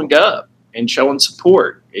is showing up and showing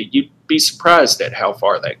support. You'd be surprised at how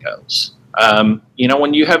far that goes.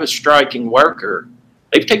 When you have a striking worker,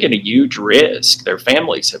 they've taken a huge risk. Their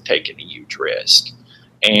families have taken a huge risk.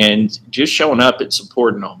 And just showing up and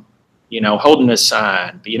supporting them, holding a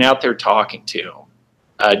sign, being out there talking to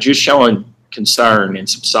them, just showing concern and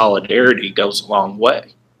some solidarity goes a long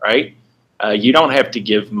way, right? You don't have to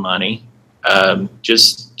give money,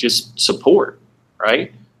 just support,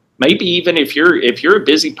 right? Maybe even if you're a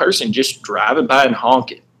busy person, just driving by and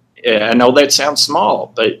honking. I know that sounds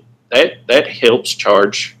small, but that helps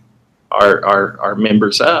charge our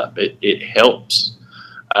members up. It helps,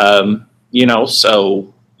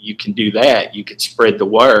 so you can do that. You can spread the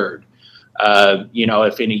word.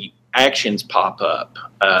 If any actions pop up,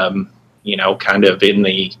 kind of in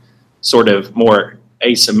the sort of more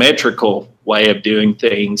asymmetrical way of doing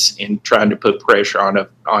things and trying to put pressure on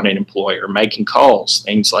an employer, making calls,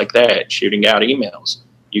 things like that, shooting out emails.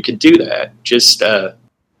 You can do that. Just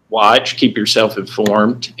watch, keep yourself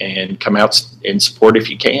informed, and come out and support if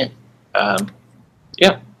you can.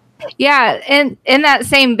 Yeah, and in that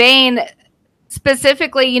same vein,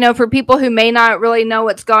 specifically, for people who may not really know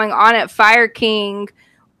what's going on at Fire King,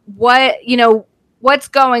 what's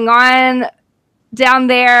going on down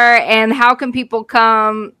there, and how can people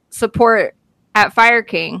come support at Fire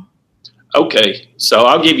King? Okay, so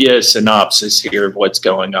I'll give you a synopsis here of what's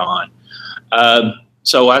going on.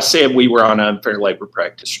 So I said we were on an unfair labor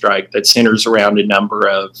practice strike that centers around a number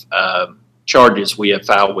of charges we have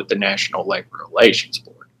filed with the National Labor Relations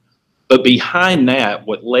Board. But behind that,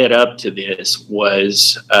 what led up to this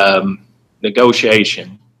was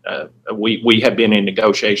negotiation. We have been in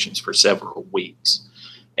negotiations for several weeks.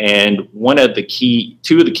 And two of the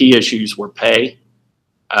key issues were pay,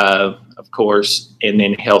 of course, and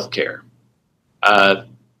then healthcare.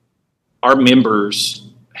 Our members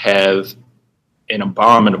have an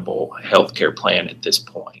abominable healthcare plan at this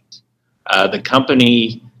point. The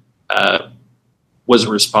company was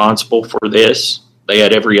responsible for this. They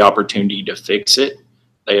had every opportunity to fix it.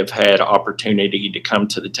 They have had opportunity to come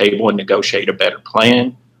to the table and negotiate a better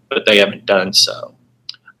plan, but they haven't done so.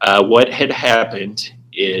 What had happened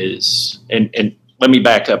is, and let me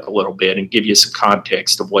back up a little bit and give you some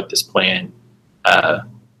context of what this plan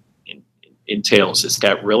entails. It's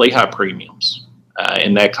got really high premiums,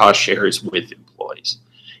 and that cost share is with employees.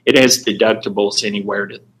 It has deductibles anywhere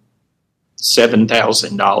to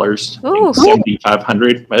 $7,000,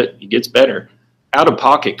 $7,500, but it gets better.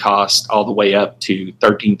 Out-of-pocket cost all the way up to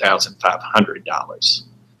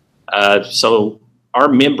 $13,500. So our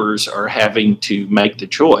members are having to make the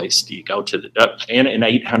choice. Do you go to the and an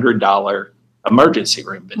 $800 emergency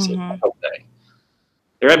room visit? Okay.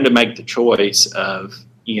 They're having to make the choice of,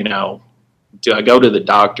 do I go to the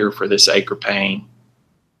doctor for this ache or pain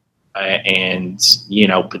and,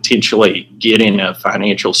 potentially get in a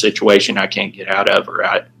financial situation I can't get out of, or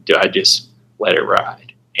do I just let it ride?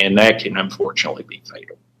 And that can unfortunately be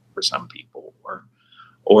fatal for some people,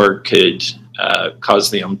 or could cause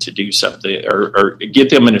them to do something or get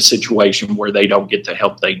them in a situation where they don't get the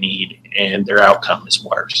help they need and their outcome is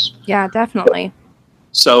worse. Yeah, definitely.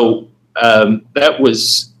 So that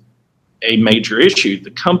was a major issue.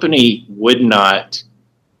 The company would not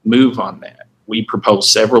move on that. We proposed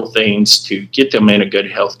several things to get them in a good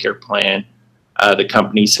healthcare plan. The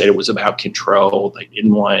company said it was about control. They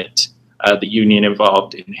didn't want the union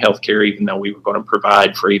involved in healthcare, even though we were going to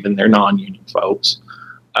provide for even their non-union folks.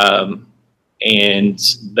 And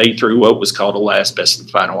they threw what was called a last, best, and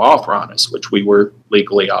final offer on us, which we were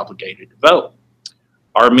legally obligated to vote.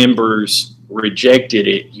 Our members rejected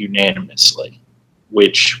it unanimously,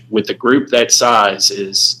 which with a group that size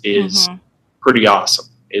is pretty awesome.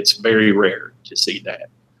 It's very rare to see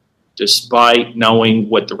that. Despite knowing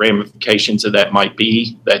what the ramifications of that might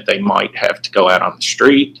be, that they might have to go out on the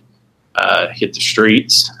street, hit the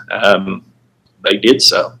streets, they did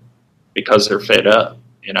so because they're fed up.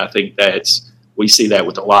 And I think we see that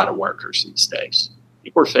with a lot of workers these days.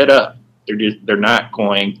 People are fed up. They're not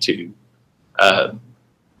going to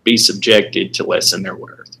be subjected to less than their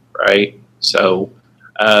worth, right? So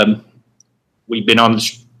we've been on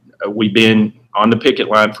the picket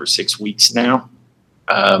line for 6 weeks now.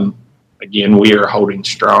 Again, we are holding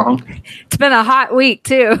strong. It's been a hot week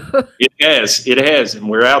too. It has, and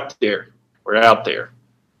we're out there.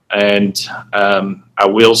 And I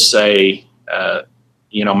will say,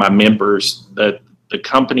 my members, the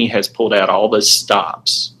company has pulled out all the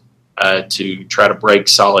stops to try to break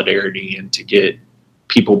solidarity and to get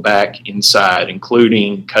people back inside,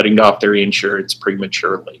 including cutting off their insurance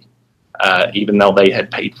prematurely, even though they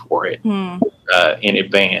had paid for it in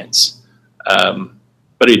advance.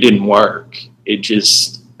 But it didn't work. It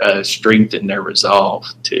just strengthened their resolve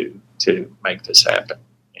to make this happen.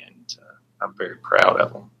 And I'm very proud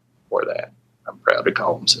of them for that. I'm proud to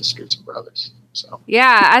call them sisters and brothers. So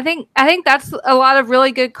yeah, I think that's a lot of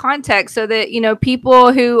really good context, so that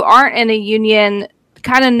people who aren't in a union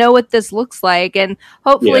kind of know what this looks like, and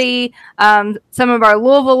hopefully some of our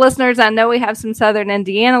Louisville listeners, I know we have some Southern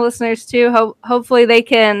Indiana listeners too. Hopefully they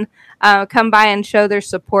can come by and show their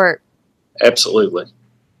support. Absolutely.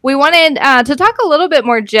 We wanted to talk a little bit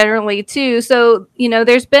more generally, too. So,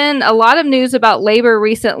 there's been a lot of news about labor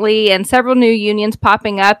recently and several new unions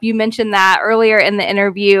popping up. You mentioned that earlier in the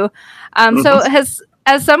interview. So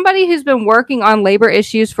as somebody who's been working on labor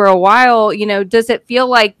issues for a while, does it feel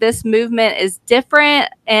like this movement is different?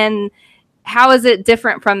 And how is it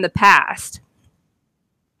different from the past?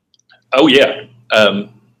 Oh, yeah.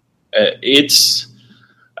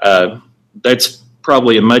 That's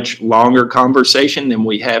probably a much longer conversation than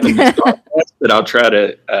we have in this podcast, but I'll try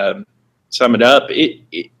to sum it up.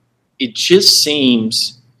 It just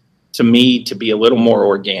seems to me to be a little more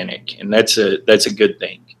organic, and that's a good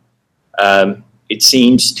thing. It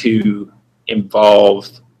seems to involve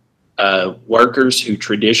workers who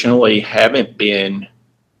traditionally haven't been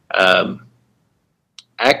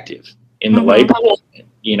active in the labor movement.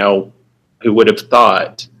 Who would have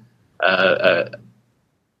thought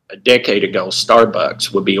a decade ago,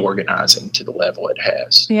 Starbucks would be organizing to the level it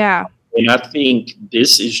has. Yeah. And I think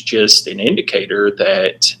this is just an indicator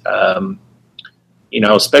that,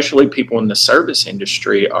 especially people in the service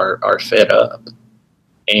industry are fed up.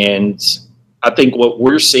 And I think what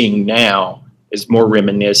we're seeing now is more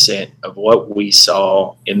reminiscent of what we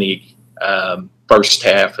saw in the first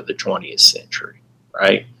half of the 20th century,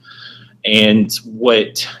 right? And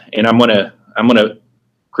I'm gonna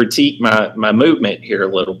critique my movement here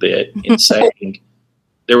a little bit in saying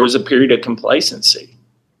there was a period of complacency,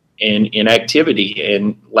 in inactivity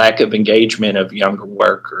and lack of engagement of younger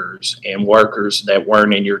workers and workers that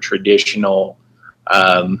weren't in your traditional,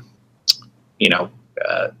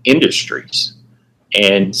 industries.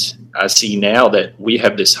 And I see now that we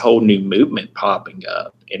have this whole new movement popping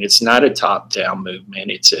up, and it's not a top-down movement.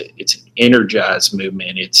 It's an energized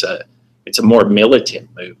movement. It's a more militant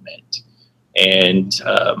movement, and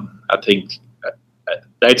I think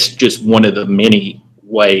that's just one of the many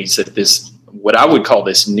ways that this, what I would call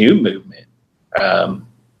this new movement,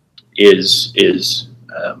 is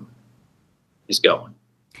going.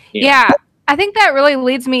 Yeah. I think that really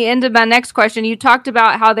leads me into my next question. You talked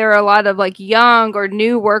about how there are a lot of like young or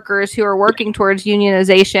new workers who are working towards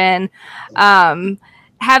unionization.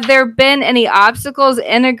 Have there been any obstacles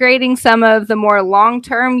integrating some of the more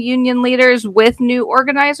long-term union leaders with new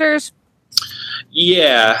organizers?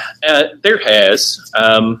 Yeah, there has.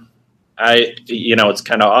 It's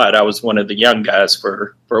kind of odd. I was one of the young guys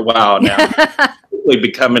for a while now, really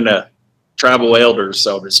becoming a tribal elder,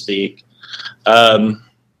 so to speak. I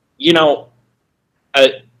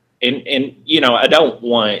don't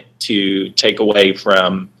want to take away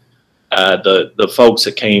from the folks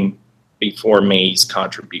that came before me's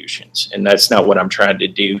contributions, and that's not what I'm trying to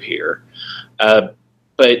do here.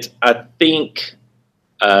 But I think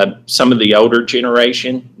some of the older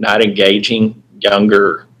generation not engaging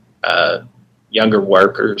younger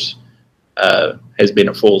workers has been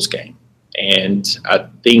a fool's game. And I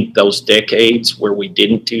think those decades where we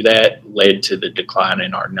didn't do that led to the decline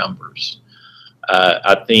in our numbers.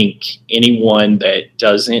 I think anyone that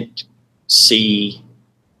doesn't see,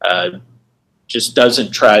 just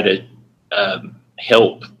doesn't try to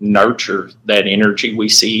help nurture that energy we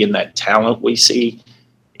see and that talent we see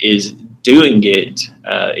is doing it,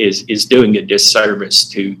 is doing a disservice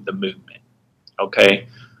to the movement. Okay.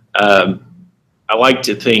 I like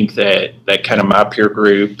to think that kind of my peer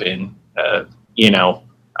group and,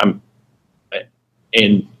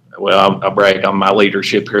 I'll brag on my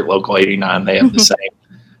leadership here at Local 89. They have the same,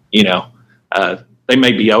 they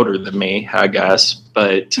may be older than me, I guess,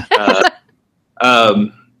 but,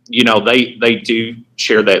 they do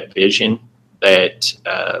share that vision that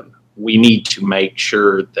we need to make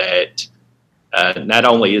sure that not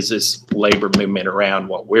only is this labor movement around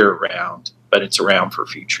what we're around, but it's around for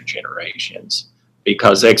future generations,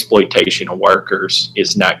 because exploitation of workers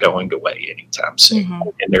is not going away anytime soon. Mm-hmm.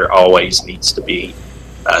 And there always needs to be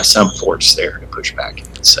some force there to push back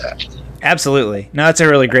against that. Absolutely. No, that's a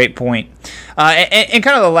really great point. And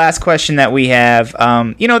kind of the last question that we have,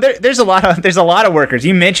 there's a lot of workers.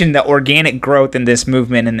 You mentioned the organic growth in this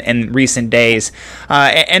movement in recent days,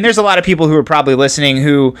 and there's a lot of people who are probably listening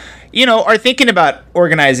who, are thinking about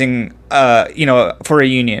organizing, for a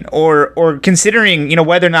union or considering,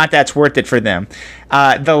 whether or not that's worth it for them.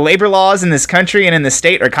 The labor laws in this country and in the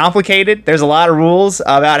state are complicated. There's a lot of rules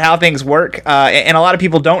about how things work, and a lot of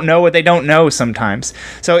people don't know what they don't know sometimes.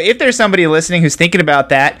 So if there's somebody listening who's thinking about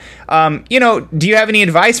that, do you have any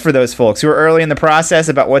advice for those folks who are early in the process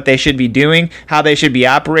about what they should be doing, how they should be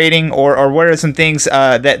operating, or what are some things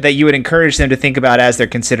that you would encourage them to think about as they're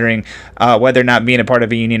considering whether or not being a part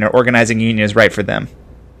of a union or organizing a union is right for them?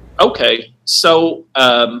 Okay, so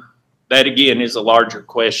that again is a larger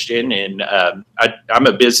question, and I'm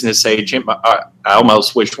a business agent. I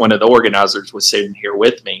almost wish one of the organizers was sitting here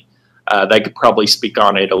with me. They could probably speak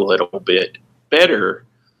on it a little bit better.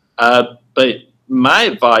 But my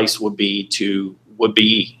advice would be,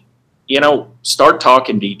 start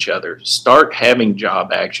talking to each other, start having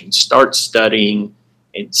job action, start studying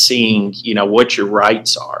and seeing, what your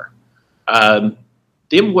rights are.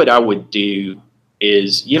 Then what I would do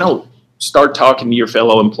is, start talking to your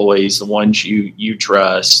fellow employees, the ones you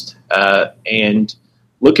trust, and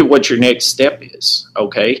look at what your next step is.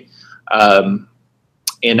 Okay.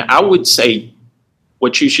 And I would say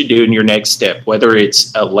what you should do in your next step, whether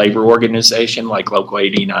it's a labor organization like Local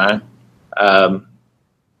 89,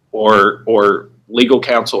 or legal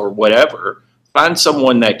counsel or whatever, find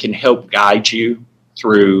someone that can help guide you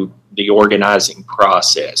through the organizing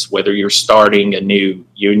process, whether you're starting a new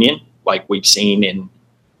union, like we've seen in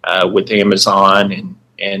with Amazon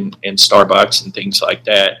and Starbucks and things like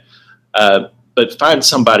that. But find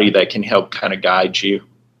somebody that can help kind of guide you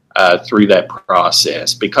through that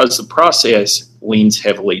process, because the process leans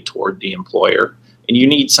heavily toward the employer, and you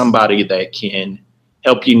need somebody that can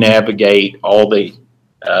help you navigate all the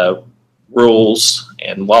rules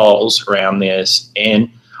and laws around this, and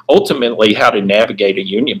ultimately how to navigate a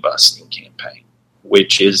union busting campaign,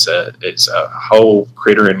 which is a whole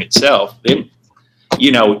critter in itself. Then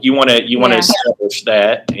you want to establish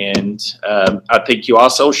that, and I think you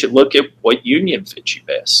also should look at what union fits you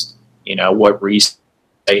best. What reset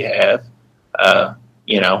they have,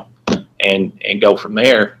 and go from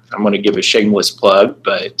there. I'm going to give a shameless plug,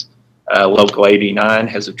 but Local 89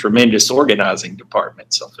 has a tremendous organizing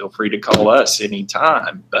department, so feel free to call us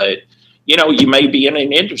anytime. But, you may be in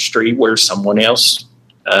an industry where someone else,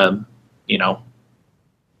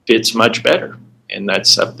 fits much better, and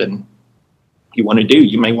that's something you want to do.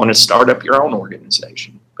 You may want to start up your own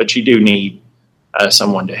organization, but you do need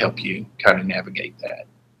someone to help you kind of navigate that.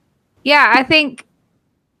 Yeah, I think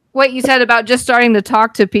what you said about just starting to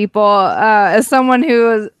talk to people, as someone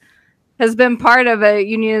who has been part of a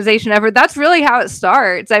unionization effort, that's really how it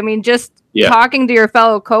starts. I mean, just talking to your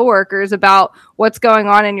fellow coworkers about what's going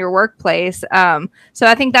on in your workplace. So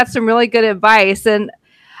I think that's some really good advice. And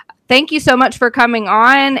thank you so much for coming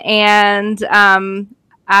on. And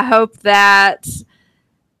I hope that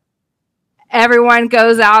everyone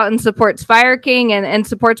goes out and supports Fire King and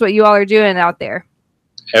supports what you all are doing out there.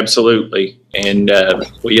 Absolutely. And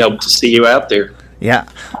we hope to see you out there. Yeah.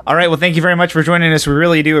 All right. Well, thank you very much for joining us. We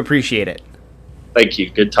really do appreciate it. Thank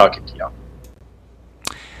you. Good talking to y'all.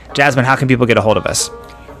 Jasmine, how can people get a hold of us?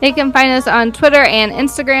 They can find us on Twitter and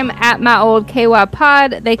Instagram at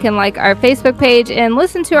MyOldKYPod. They can like our Facebook page and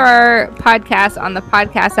listen to our podcast on the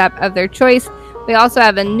podcast app of their choice. We also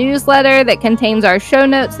have a newsletter that contains our show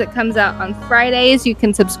notes that comes out on Fridays. You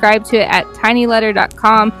can subscribe to it at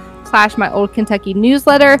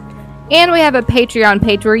tinyletter.com/myoldkentuckynewsletter. And we have a Patreon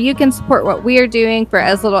page where you can support what we are doing for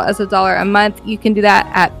as little as $1 a month. You can do that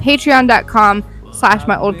at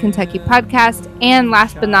patreon.com/myoldkentuckypodcast. And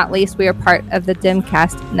last but not least, we are part of the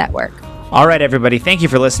Dimcast network. All right, everybody. Thank you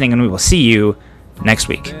for listening, and we will see you next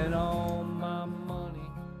week.